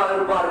அதிகமானவர்களாக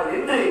இருப்பார்கள்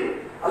என்று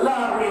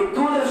அல்லாஹ்வுடைய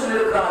தூதர்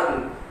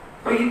சொல்லியிருக்கிறார்கள்.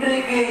 இப்ப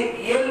இன்றைக்கு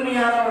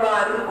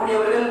ஏழ்மையானவர்களாக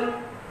இருக்கக்கூடியவர்கள்,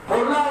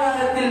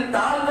 பொருளாதாரத்தில்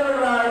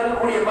தாழ்ந்தவர்களாக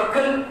இருக்கக்கூடிய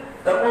மக்கள்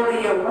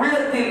தம்முடைய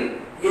உள்ளத்தில்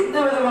எந்த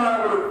விதமான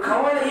ஒரு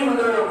கவலையும்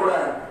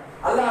வந்துவிடக்கூடாது.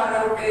 அல்லாஹ்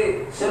நமக்கு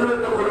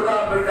செல்வத்தை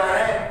கொடுக்காம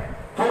போயிட்டாரு,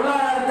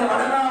 பொருளாதாரத்தை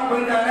வழங்காம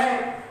போயிட்டாரு,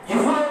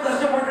 இவ்வளவு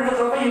கஷ்டப்பட்டு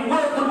இருக்கிறோமே,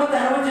 இவ்வளவு துன்பத்தை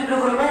அனுபவிச்சுட்டு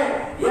இருக்கிறோமே,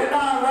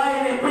 ஏன்னா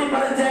என்னை எப்படி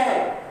படைச்ச,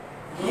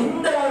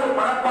 இந்த ஒரு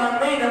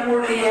மனப்பான்மை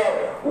நம்முடைய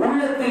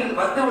உள்ளத்தில்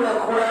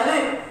வந்துவிடக் கூடாது.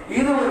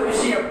 இது ஒரு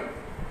விஷயம்.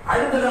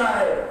 அடுத்ததாக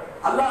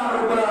அல்லாஹ்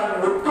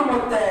ரப்பல்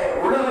ஒட்டுமொத்த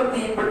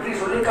உலகத்தை பற்றி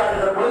சொல்லி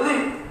காட்டுகிற பொழுது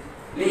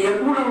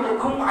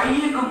எவ்வளவுக்கும்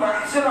ஐயுக்கும்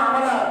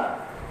அமலா,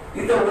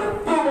 இந்த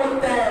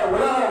ஒட்டுமொத்த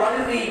உலக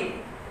வாழ்க்கை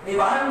நீ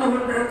வாழ்ந்து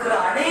கொண்டிருக்கிற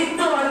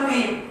அனைத்து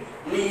வாழ்க்கையும்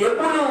நீ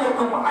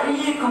எவ்வளவுக்கும்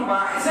ஐயுக்கும்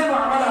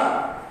அமலா,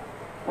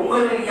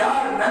 உங்களில்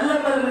யார்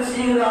நல்லவர்கள்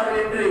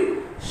செய்கிறார்கள் என்று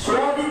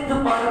சோதித்து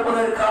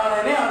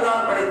பார்ப்பதற்காகவே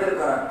அல்லாஹ்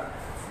படைத்திருக்கிறார்.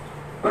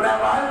 இப்ப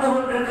நான் வாழ்ந்து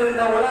கொண்டிருக்கிற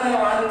இந்த உலக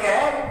வாழ்க்கை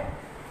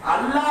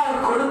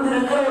அல்லாஹ்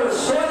கொடுத்திருக்கிற ஒரு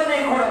சோதனை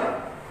கூடம்,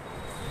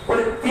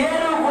 ஒரு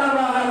தேர்வு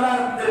கூடமாக அல்லாஹ்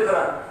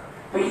இருந்திருக்கிறார்.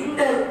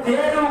 இந்த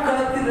தேர்வு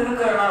களத்தில்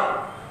இருக்கிற நாம்,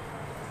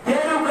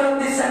 தேர்வு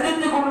களத்தை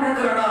சந்தித்துக்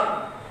கொண்டிருக்கிற நாம்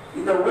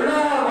இந்த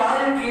உலக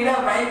வாழ்க்கையில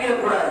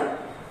மயங்கிடக்கூடாது.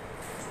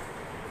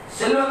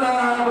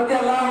 செல்வந்தாராக பற்றி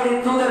அல்லாஹ்வுடைய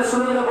தூதர்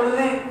சொல்லுகிற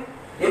பொழுது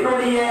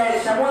என்னுடைய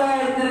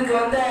சமுதாயத்திற்கு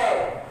வந்த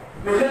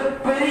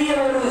மிகப்பெரிய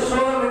ஒரு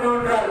சோகம்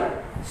என்னவென்றால்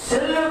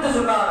செல்வத்தை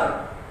சொன்னார்.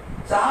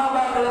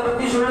 சஹாபாக்களை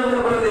பற்றி சொல்லுகிற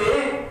பொழுது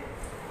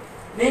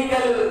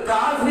நீங்கள்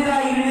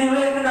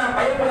காஃபிராகிறீர்கள் என்று நான்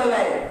பயப்படல.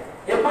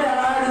 எப்படி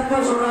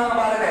அல்லாஹ் சொல்றாங்க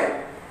பாருங்க.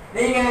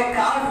 நீங்க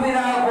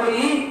காஃபிரா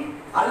போய்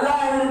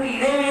அல்லாஹ்விற்கு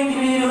இணை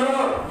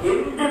வைக்கிறீர்களோ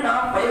என்று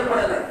நான்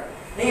பயப்படல.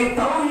 நீங்க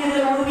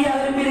தௌஹீதில் உறுதியா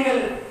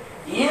இருப்பீர்கள்,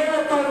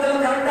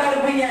 ஏகத்துவத்தில் கரெக்டா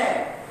இருப்பீங்க.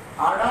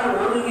 ஆனால்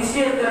ஒரு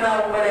விஷயத்துல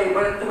நான் உங்களை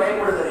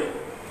பயப்படுகிறேன்.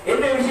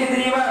 என்ன விஷயம்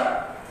தெரியுமா?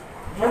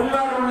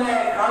 முன்னால் உள்ள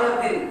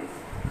காலத்தில்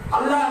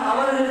அல்லாஹ்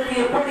அவர்களுக்கு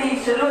எப்படி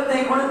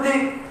செல்வத்தை கொடுத்து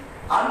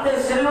அந்த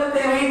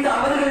செல்வத்தை வைத்து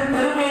அவர்கள்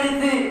பெருமை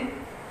எடுத்து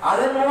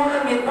அதன்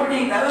மூலம் எப்படி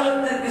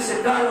நரகத்திற்கு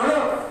சென்றார்களோ,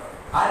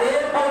 அதே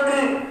போன்று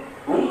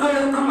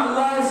உங்களுக்கும்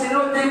அல்லாஹ்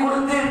செல்வத்தை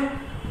கொடுத்து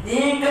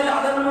நீங்கள்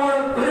அதன்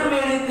மூலம் பெருமை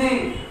எடுத்து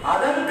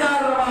அதன்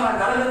காரணமாக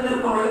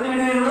நரகத்திற்குள் விழுந்து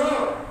விடுவீர்களோ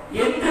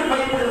என்று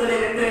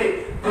பயப்படுகிறேன் என்று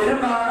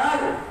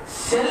பெருமானால்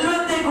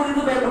செல்வத்தை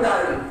குறித்து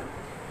பயப்பட்டார்கள்.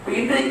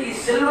 இன்றைக்கு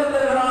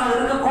செல்வந்தர்களாக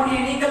இருக்கக்கூடிய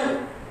நீங்கள்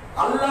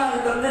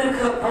அல்லாஹ்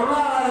தந்திருக்கிற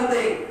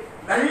பொருளாதாரத்தை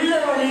நல்ல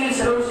வழியில்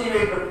செலவு செய்ய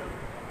வேண்டும்.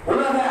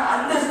 உலக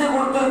அந்தஸ்தை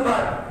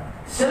கொடுத்திருப்பார்,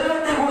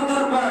 செல்வத்தை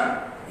கொடுத்திருப்பார்.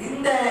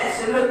 இந்த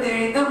செல்வத்தை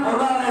வைத்து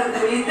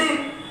பொருளாதாரத்தை வைத்து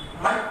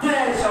மற்ற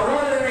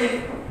சகோதரர்களை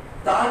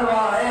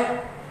தாழ்வாக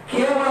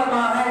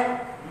கேவலமாக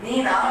நீ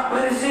நான்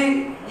பெருசு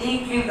நீ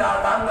கீழ்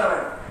நான்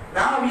தாழ்ந்தவன்,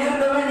 நான்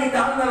உயர்ந்தவன் நீ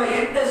தாழ்ந்தவன்,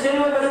 எந்த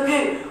செல்வங்களுக்கு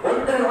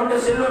ஒன்று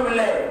செல்வம்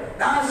இல்லை,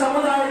 நான்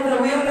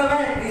சமுதாயத்தில்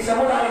உயர்ந்தவன் நீ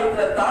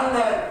சமுதாயத்தில்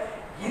தாழ்ந்தவன்,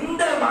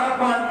 இந்த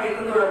மனப்பான்மை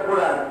இருந்து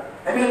விடக்கூடாது.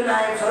 நபிகள்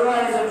நாயகம் ஸல்லல்லாஹு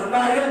அலைஹி வஸல்லம்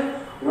சொன்னார்கள்,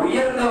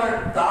 உயர்ந்தவன்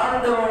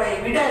தாழ்ந்தவனை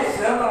விட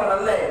சிறந்தவன்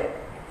அல்ல,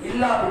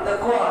 இல்லாம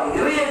தக்குவா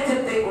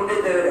இறையச்சத்தை கொண்டே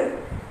தவிர.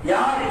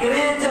 யார்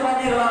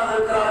இறையச்சவாதிகளாக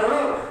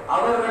இருக்கிறார்களோ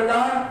அவர்கள்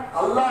தான்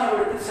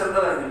அல்லாஹ்விடத்தில்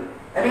சிறந்தவர்கள்.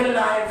 நபிகள்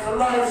நாயகம்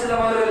ஸல்லல்லாஹு அலைஹி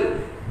வஸல்லம் அவர்கள்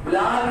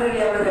பிலாலை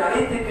அவர்கள்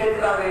அழைத்து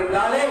கேட்கிறார்கள்,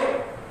 பிலாலே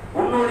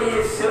உன்னுடைய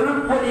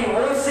செருப்படி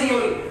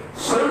ஓசையை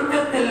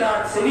சொர்க்கத்தில்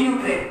நான்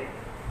செவியுற்றேன்,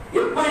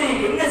 எப்படி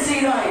என்ன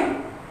செய்தாய்?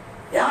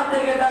 யார்கிட்ட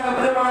கேட்டாங்க?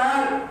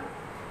 பெருமானார்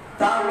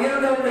தான்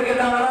உயர்ந்தவர்கிட்ட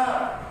கேட்டாங்களா?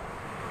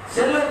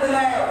 செல்வத்துல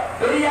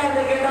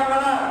பெரியார்கிட்ட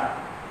கேட்டாங்களா?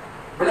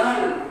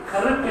 பிலால்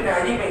கருப்பின்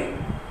அடிமை,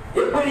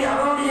 எப்படி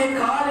அவனுடைய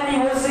காலடி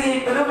ஓசையை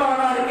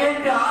பெருமானார்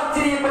கேட்டு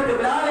ஆச்சரியப்பட்டு,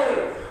 பிலாலே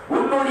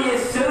உன்னுடைய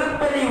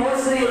செருப்படி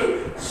ஓசையை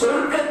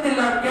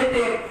சொர்க்கத்தில் நான்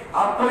கேட்டேன்,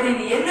 அப்படி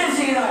நீ என்ன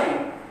செய்தாய்?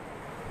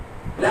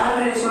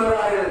 பிலாலை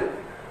சொல்கிறார்கள்,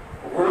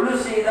 ஒழு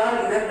செய்தால்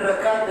 2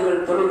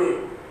 ரக்காத்துகள்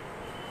தொழுவேன்.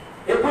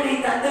 எப்படி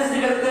இந்த அந்தஸ்து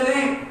கிடைத்தது?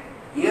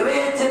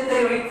 இறையச்சத்தை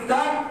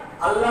வைத்துதான்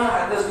அல்லாஹ்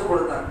அந்தஸ்து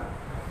கொடுத்தான்.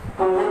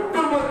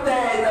 ஒட்டுமொத்த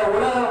இந்த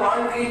உலக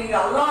வாழ்க்கையை நீங்க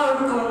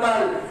அல்லாஹ்வுக்கு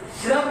முன்னால்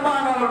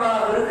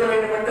சிறப்பானவர்களாக இருக்க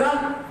வேண்டும்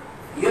என்றால்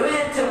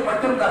இறையச்சம்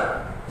மட்டும்தான்.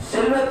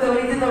 செல்வத்தை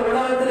வைத்து இந்த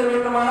உலகத்தில்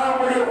வேண்டுமானால்,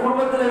 உங்களுடைய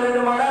குடும்பத்தில்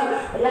வேண்டுமானால்,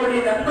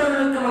 உங்களுடைய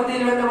நண்பர்களுக்கு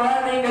மத்தியில்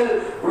வேண்டுமானால் நீங்கள்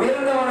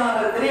உயர்ந்தவனாக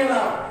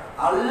தெரியலாம்.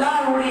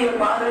 அல்லாஹ்வுடைய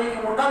பார்வைக்கு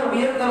முன்னால்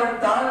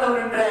உயர்ந்தவன்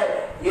தாழ்ந்தவன் என்ற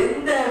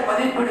எந்த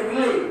மதிப்பீடும்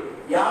இல்லை.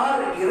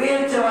 யார்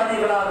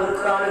இறையச்சவாதிகளாக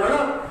இருக்கிறார்களோ,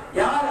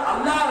 யார்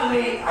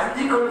அல்லாஹ்வை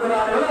அஞ்சிக்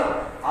கொள்கிறார்களோ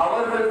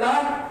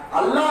அவர்கள்தான்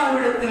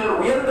அல்லாஹ்விடத்தில்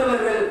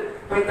உயர்ந்தவர்கள்.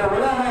 இந்த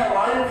உலக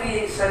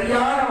வாழ்க்கையை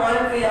சரியான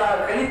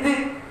வாழ்க்கையாக கழித்து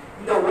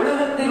இந்த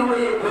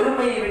உலகத்தினுடைய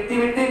பெருமையை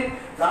விட்டுவிட்டு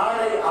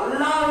நாளை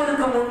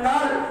அல்லாஹ்விற்கு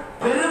முன்னால்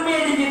பெருமை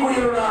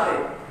அடிக்கக்கூடியவர்களாக,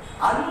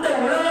 அந்த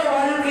உலக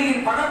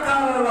வாழ்க்கையில்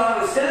பணக்காரர்களாக,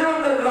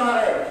 செல்வந்தர்களாக,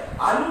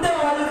 அந்த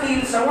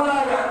வாழ்க்கையில்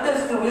சமுதாய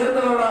அந்தஸ்து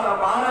உயர்ந்தவர்களாக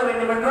மாற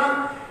வேண்டும் என்றால்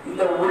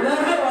இந்த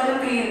உலக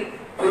வாழ்க்கையில்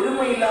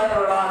பெருமை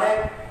இல்லாதவர்களாக,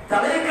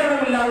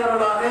 தலைக்கணம்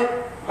இல்லாதவர்களாக,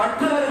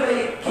 மற்றவர்களை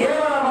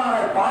கேவலமாக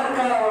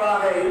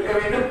பார்க்காதவர்களாக இருக்க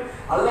வேண்டும்.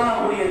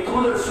 அல்லாஹ்வுடைய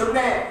தூதர் சொன்ன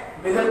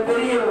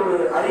மிகப்பெரிய ஒரு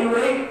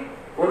அறிவுரை,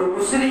 ஒரு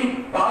முஸ்லிம்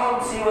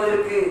பாவம்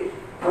செய்வதற்கு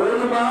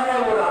போதுமான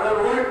ஒரு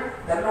அளவுகள்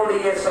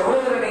தன்னுடைய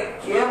சகோதரனை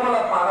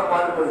கேவலமாக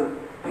பார்ப்பது.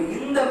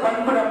 இந்த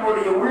பண்பு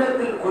நம்முடைய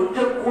உள்ளத்தில்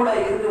கொஞ்சம் கூட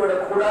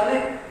இருந்துவிடக் கூடாது.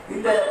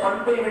 இந்த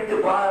பண்பை விட்டு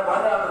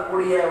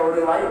பாதுகாக்கக்கூடிய ஒரு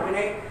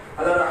வாய்ப்பினை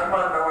அதாவது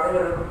ரஹ்மான் நம்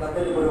அனைவருக்கும்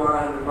தந்ததி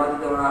பெறுவானாக என்று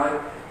பாதித்தவனாக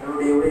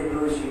என்னுடைய உரை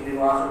நிர்வகிக்கின்ற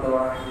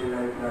வாகந்தவனாக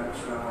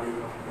அஸ்ஸலாமு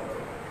அலைக்கும்.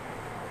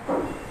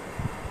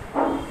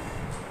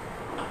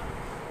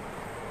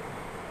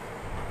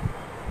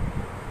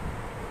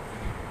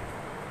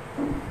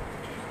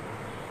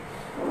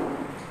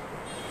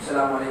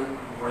 அஸ்ஸலாமு அலைக்கும்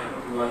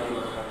வரஹ்மத்துல்லாஹி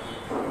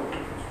வபரகாத்துஹு.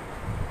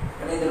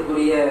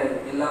 கணிதற்குரிய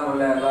எல்லாம்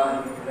வல்ல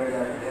அல்லாஹ்வின்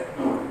நல்லடியார்களே,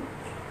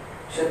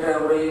 சென்ற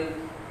உரையில்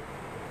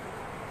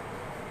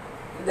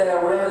இந்த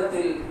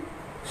உலகத்தில்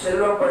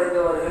செல்வம்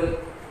படைத்தவர்கள்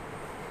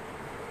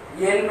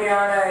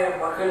ஏழ்மையான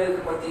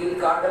மக்களுக்கு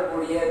மத்தியில்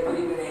காட்டக்கூடிய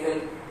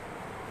பிரிவினைகள்,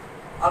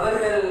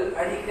 அவர்கள்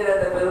அளிக்கிற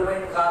அந்த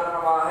பெருமையின்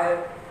காரணமாக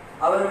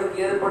அவர்களுக்கு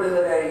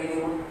ஏற்படுகிற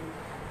இழிவும்,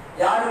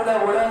 யார் இந்த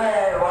உலக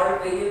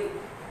வாழ்க்கையில்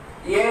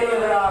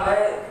ஏழைகளாக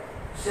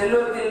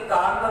செல்வத்தில்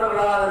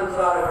தாழ்ந்தவர்களாக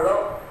இருக்கிறார்களோ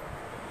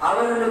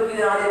அவர்களுக்கு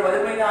நாளை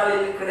வறுமை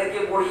நாளில்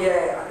கிடைக்கக்கூடிய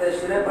அந்த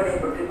சிறப்பினை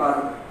பற்றி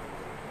பாருங்கள்.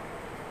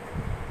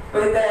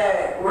 இந்த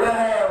உலக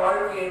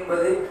வாழ்க்கை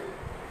என்பது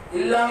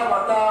இல்லா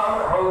மத்தாம்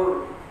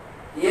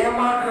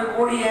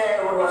ஏமாற்றக்கூடிய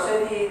ஒரு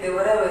வசதியை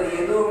தவிர வேறு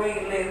எதுவுமே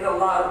இல்லை என்று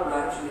அல்லாஹ்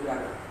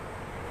சொல்லியிருக்காங்க.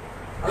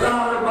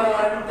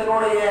 அல்லாஹ்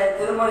தன்னுடைய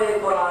திருமலை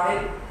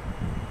குர்ஆனில்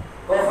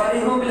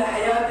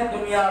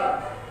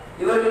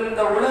இவர்கள்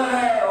இந்த உலக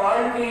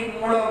வாழ்க்கையின்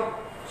மூலம்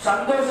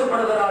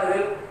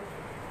சந்தோஷப்படுகிறார்கள்,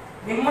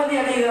 நிம்மதி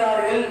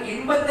அடைகிறார்கள்,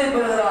 இன்பத்தை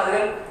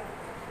பெறுகிறார்கள்.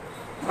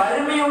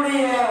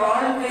 மறுமையுடைய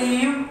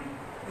வாழ்க்கையையும்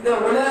இந்த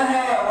உலக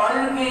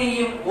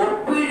வாழ்க்கையையும்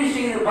ஒப்பீடு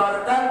செய்து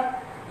பார்த்தால்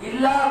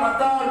இல்லா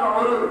மத்தால்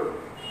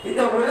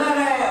இந்த உலக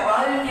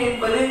வாழ்க்கை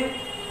என்பது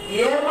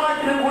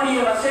ஏமாற்றக்கூடிய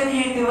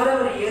வசதியை தவிர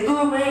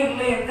எதுவுமே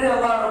இல்லை என்று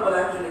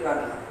அல்லாஹ் சொல்லி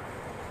காட்டுகிறார்.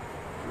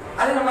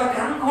 அதை நம்ம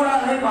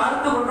கண்கூடாக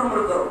பார்த்து கொண்டும்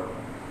இருக்கிறோம்.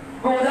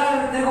 இப்போ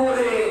உதாரணத்துக்கு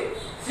ஒரு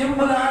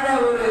சிம்பிளான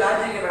ஒரு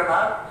லாஜிக் என்னன்னா,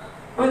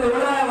 இந்த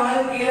உலக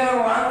வாழ்க்கையில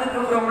வாழ்ந்துட்டு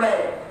இருக்கிறோம்ல,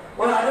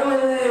 ஒரு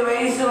 60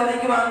 வயசு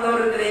வரைக்கும்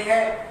வாழ்ந்தவர் இருக்கிறீங்க,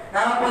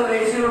 40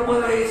 வயசு,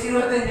 30 வயசு,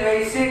 25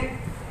 வயசு,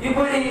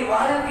 இப்படி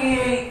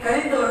வாழ்க்கையை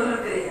கழித்தவர்கள்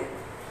இருக்கிறீங்க.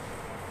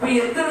 இப்ப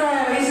எத்தனை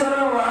வயசு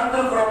வரை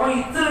வாழ்ந்திருக்கிறோமோ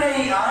இத்தனை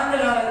ஆண்டு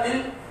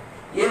காலத்தில்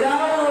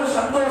ஏதாவது ஒரு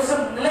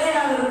சந்தோஷம்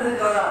நிலையாக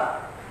இருந்திருக்கிறதா?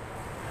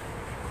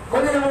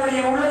 கொஞ்சம்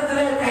நம்முடைய உள்ளத்துல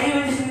கை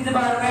வச்சு சிந்தித்து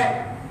பாருங்க.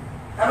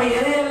 நம்ம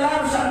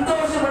எதையெல்லாம்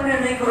சந்தோஷம் என்று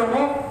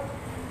நினைக்கிறோமோ,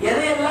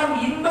 எதையெல்லாம்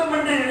இன்பம்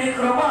என்று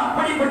நினைக்கிறோமோ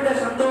அப்படிப்பட்ட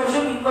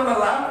சந்தோஷம், இன்பம்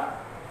எல்லாம்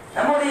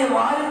நம்முடைய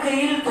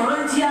வாழ்க்கையில்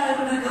தொடர்ச்சியாக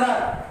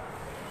இருந்திருக்கிறார்.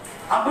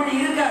 அப்படி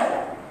இருக்காது.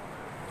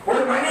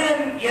 ஒரு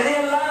மனிதன்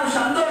எதையெல்லாம்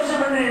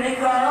சந்தோஷம் என்று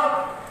நினைக்கிறாரோ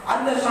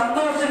அந்த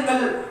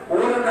சந்தோஷங்கள்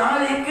ஒரு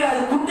நாளைக்கு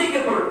அது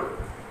துண்டிக்கப்படும்.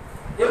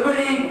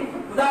 எப்படி?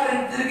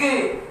 உதாரணத்திற்கு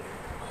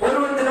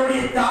ஒருவன்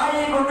தன்னுடைய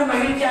தாயை கொண்டு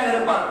மகிழ்ச்சியாக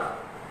இருப்பான்.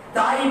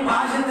 தாய்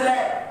பாசத்துல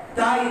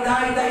தாய்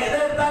தாய் தாய்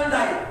எதற்கால்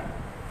தாய்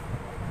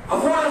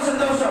அவ்வளவு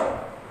சந்தோஷம்.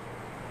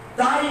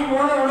 தாய்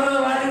மூலம் உலக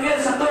வாழ்க்கை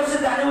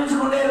சந்தோஷத்தை அனுபவிச்சு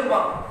கொண்டே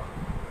இருப்பான்.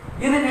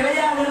 இது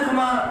நிலையாக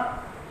இருக்குமா?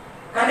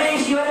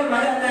 கடைசி வரை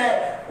அந்த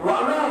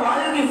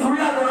வாழ்க்கை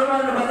ஃபுல்லா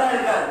தொடர்பான பார்த்தா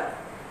இருக்காது.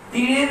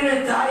 திடீர்னு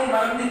தாய்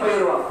மறந்து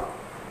போயிடுவான்.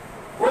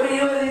 ஒரு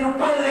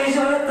 20-30 வயசு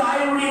வரை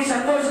தாயினுடைய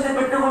சந்தோஷத்தை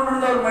பெற்றுக்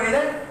கொண்டிருந்த ஒரு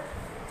மனிதன்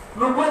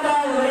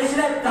 30வது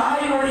வயசுல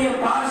தாயினுடைய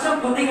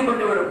பாசம்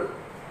துண்டிக்கப்பட்டு விடும்.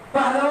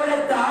 அதோட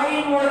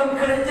தாயின் மூலம்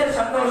கிடைச்ச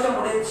சந்தோஷம்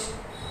முடிச்சு.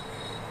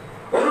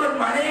 ஒருவர்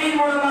மனைவி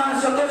மூலமாக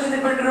சந்தோஷத்தை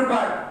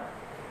பெற்றிருப்பார்.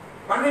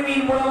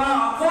 மனைவியின் மூலமாக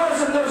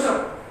அவ்வளவு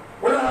சந்தோஷம்.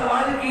 உலக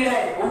வாழ்க்கையில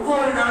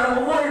ஒவ்வொரு நாளும்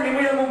ஒவ்வொரு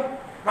நிமிடமும்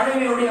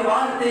மனைவியுடைய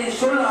வார்த்தை,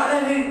 சொல்,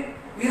 அழகு,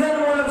 இதன்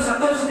மூலம்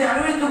சந்தோஷத்தை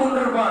அனுபவித்துக்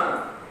கொண்டிருப்பான்.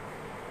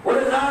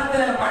 ஒரு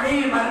காலத்துல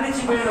மனைவி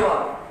மரணிச்சு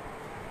போயிடுவான்,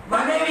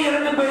 மனைவி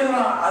இறந்து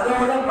போயிடுவான்.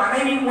 அதோட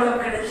மனைவி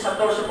மூலம் கிடைச்ச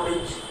சந்தோஷம்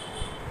முடிச்சு.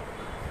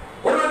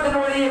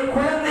 ஒருவனுடைய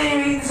குழந்தையை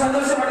வைத்து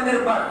சந்தோஷம்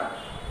அடைந்திருப்பான்.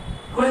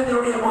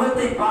 குழந்தையுடைய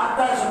முகத்தை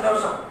பார்த்தால்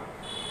சந்தோஷம்,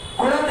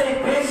 குழந்தை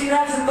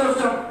பேசினால்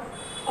சந்தோஷம்,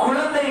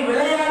 குழந்தை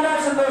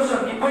விளையாடால்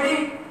சந்தோஷம். இப்படி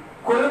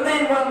குழந்தை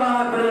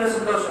மூலமாக பெறுகிற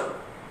சந்தோஷம்.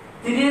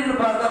 திடீர்னு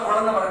பார்த்தா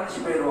குழந்தை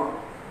மரணிச்சு போயிடுவான்,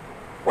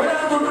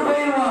 உலகம் தொட்டு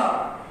போயிடுவான்.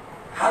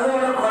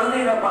 அதோட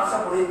குழந்தையோட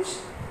பாசம் முடிச்சு.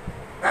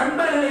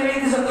 நண்பர்களை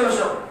வைத்து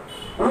சந்தோஷம்,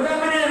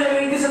 உறவினர்களை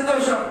வைத்து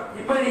சந்தோஷம்,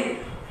 இப்படி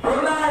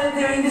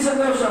பொருளாதாரத்தை வைத்து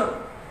சந்தோஷம்,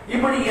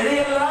 இப்படி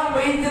எதையெல்லாம்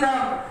வைத்து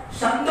நாம்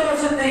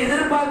சந்தோஷத்தை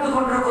எதிர்பார்த்து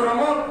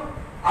கொண்டிருக்கிறோமோ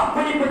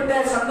அப்படிப்பட்ட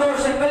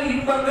சந்தோஷங்கள்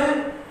இன்பங்கள்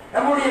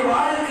நம்முடைய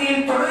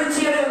வாழ்க்கையில்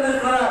தொடர்ச்சியாக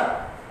வந்திருக்கிறார்.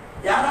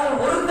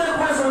 யாராவது ஒருத்தர்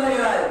கூட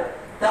சொல்லுகிறார்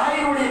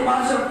தாயினுடைய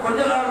பாசம் கொஞ்ச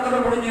காலத்துல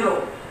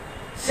முடிஞ்சிடும்,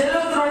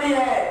 செல்வத்தினுடைய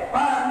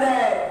அந்த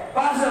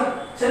பாசம்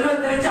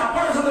செல்வத்தை வச்சு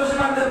அவ்வளவு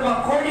சந்தோஷமா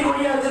இருந்திருப்பான், கோடி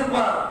கோடியா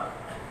வச்சிருப்பான்.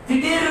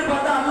 திடீர்னு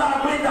பார்த்தா அல்லாஹ்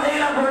அப்படியே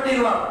தலையெல்லாம்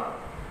புரட்டிடுவான்.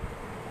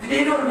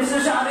 திடீர்னு ஒரு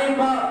பிசினஸ்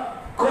ஆரம்பிப்பான்,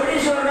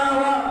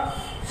 கோடீஸ்வரனாவா,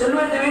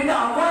 செல்வத்தை வைத்து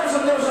அவ்வளவு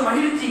சந்தோஷம்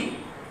மகிழ்ச்சி.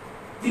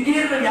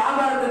 திடீர்னு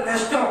வியாபாரத்தில்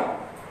நஷ்டம்,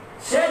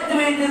 சேர்த்து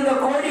வைத்திருந்த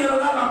கோடிகள்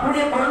எல்லாம்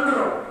அப்படியே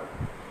புரண்டுடும்.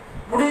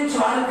 முடிஞ்சு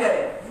வாழ்க்கை,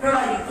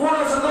 என்னடா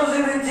இவ்வளவு சந்தோஷம்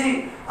இருந்துச்சு,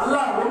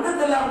 அல்லாஹ்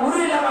ஒண்ணுத்தெல்லாம் ஒரு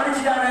இல்லாம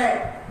அடிச்சுட்டானே,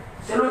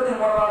 செல்வத்தின்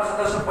மூலமாக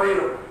சந்தோஷம்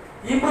போயிடும்.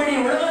 இப்படி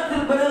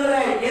உலகத்தில் பெறுகிற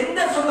எந்த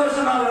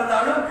சந்தோஷமாக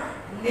இருந்தாலும்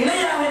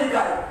நிலையாக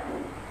இருக்காது.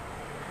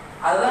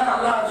 அதுதான்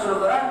அல்லாஹ்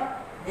சொல்கிறான்,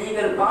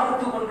 நீங்கள்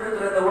பார்த்து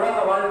கொண்டிருக்கிற இந்த உலக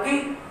வாழ்க்கை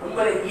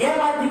உங்களை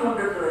ஏமாற்றி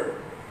கொண்டிருக்கிறது.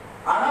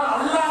 ஆனால்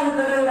அல்லாஹ்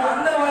தருகிற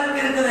அந்த வாழ்க்கை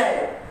இருக்கிற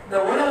இந்த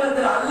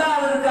உலகத்தில்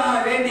அல்லாஹ்வுக்காக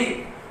வேண்டி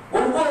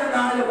ஒவ்வொரு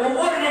நாளும்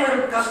ஒவ்வொரு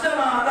நிமிடம்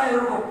கஷ்டமாக தான்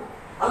இருக்கும்.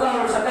 அல்லாஹ்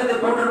ஒரு சட்டத்தை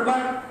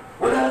போட்டிருப்பான்,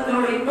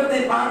 உலகத்தினுடைய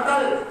இன்பத்தை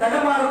பார்த்தால்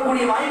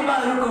தடுமாறக்கூடிய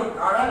வாய்ப்பாக இருக்கும்.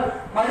 ஆனால்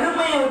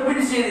மறுமையை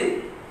ஒப்பிட்டு செய்து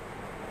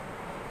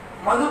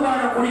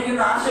மதுபானம்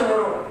குடிக்கணும்னு ஆசை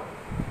வரும்.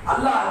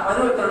 அல்லாஹ்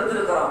மதுவை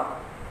தடுத்திருக்கிறான்.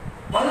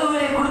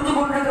 மதுவை குடித்துக்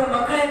கொண்டிருக்கிற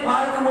மக்களை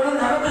பார்க்கும்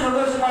பொழுது நமக்கு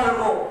சந்தோஷமா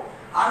இருக்கும்.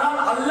 ஆனால்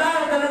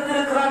அல்லாஹ்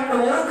தடுத்திருக்கிறான் என்ற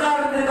ஒரு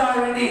காரணத்திற்காக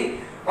வேண்டி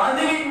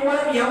மதுவின்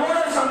மூலம்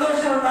எவ்வளவு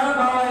சந்தோஷம் இருந்தாலும்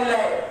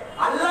பரவாயில்லை,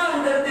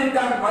 அல்லாஹ்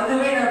தடுத்திருக்கான்,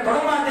 மதுவை நான்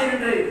தொடமாட்டேன்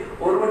என்று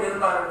ஒருவன்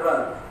இருந்தான்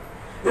என்றார்.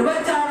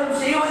 விபச்சாரம்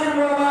செய்வதன்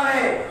மூலமாக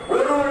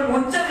ஒருவன்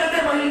உச்சக்கட்ட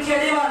மகிழ்ச்சி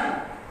அடைவான்.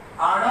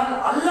 ஆனால்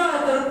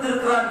அல்லாஹ்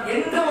தடுத்திருக்கிறான்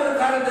என்ற ஒரு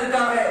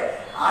காரணத்திற்காக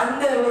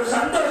அந்த ஒரு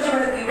சந்தோஷம்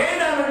எனக்கு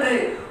வேண்டாம் என்று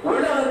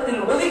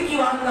உலகத்தில் ஒதுக்கி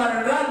வாழ்ந்தான்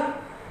என்றால்,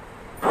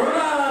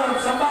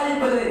 பொருளாதாரம்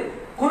சம்பாதிப்பது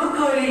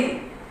குறுக்கு வழி,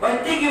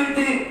 வட்டிக்கு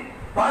விட்டு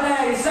பல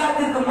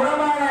இஸ்லாத்திற்கு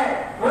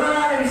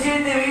முரணான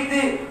விஷயத்தை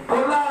வைத்து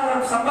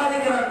பொருளாதாரம்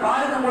சம்பாதிக்கிறான்.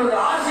 பார்க்கும் பொழுது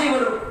ஆசை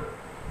வரும்,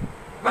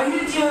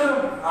 மகிழ்ச்சி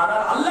வரும்.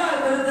 ஆனால்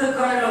அல்லாஹ்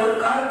தடுத்திருக்கிறான் ஒரு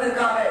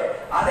காரணத்திற்காக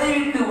அதை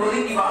விட்டு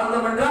ஒதுங்கி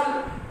வாழ்ந்தோம் என்றால்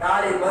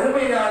நாளை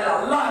மறுமை நாள்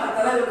அல்லாஹ்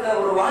தர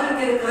ஒரு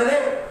வாழ்க்கை இருக்கிறதே,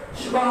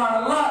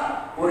 சுப்ஹானல்லாஹ்,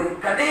 ஒரு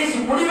கடைசி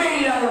முடிவே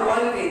இல்லாத ஒரு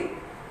வாழ்க்கை.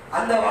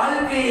 அந்த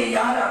வாழ்க்கையை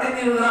யார்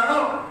அடைந்து விடுகிறானோ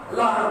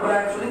அல்லாஹ் ரப்பல்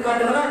ஆலமீன் சொல்லி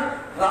காட்டுகிறான்,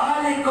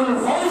 ஸாலிகுல்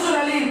ஃபௌஸுல்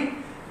அலீம்,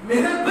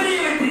 மிகப்பெரிய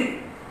வெற்றி.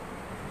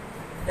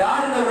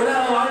 யார் இந்த உலக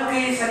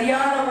வாழ்க்கையை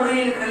சரியான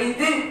முறையில்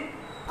கழித்து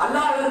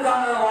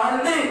அல்லாஹ்வுக்காக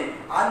வாழ்ந்து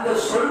அந்த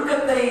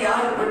சொர்க்கத்தை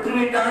யார்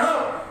பெற்றுவிட்டானோ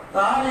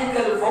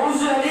ஸாலிகுல்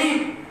ஃபௌஸுல்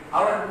அலீம்,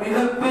 அவன்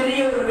மிகப்பெரிய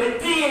ஒரு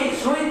வெற்றியை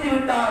சுவைத்து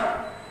விட்டான்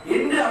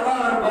என்று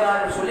அல்லாஹ் ரப்பல்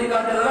ஆலமீன் சொல்லி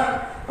காட்டுகிறான்.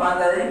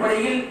 அந்த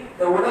அடிப்படையில்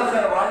இந்த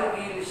உலக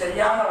வாழ்க்கையில்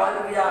சரியான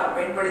வாழ்க்கையாக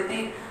பயன்படுத்தி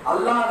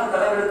அல்லாஹ்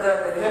தரவிருக்கிற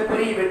அந்த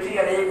மிகப்பெரிய வெற்றி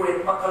அடையக்கூடிய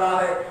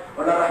மக்களாக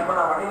உள்ள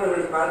ரஹ்மான்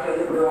அனைவர்களையும் வாழ்க்கை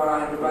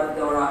எழுதப்படுவாராக என்று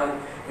பார்த்தவராக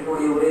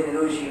என்னுடைய ஒரே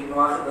நிகழ்ச்சியின்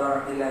வாசகராக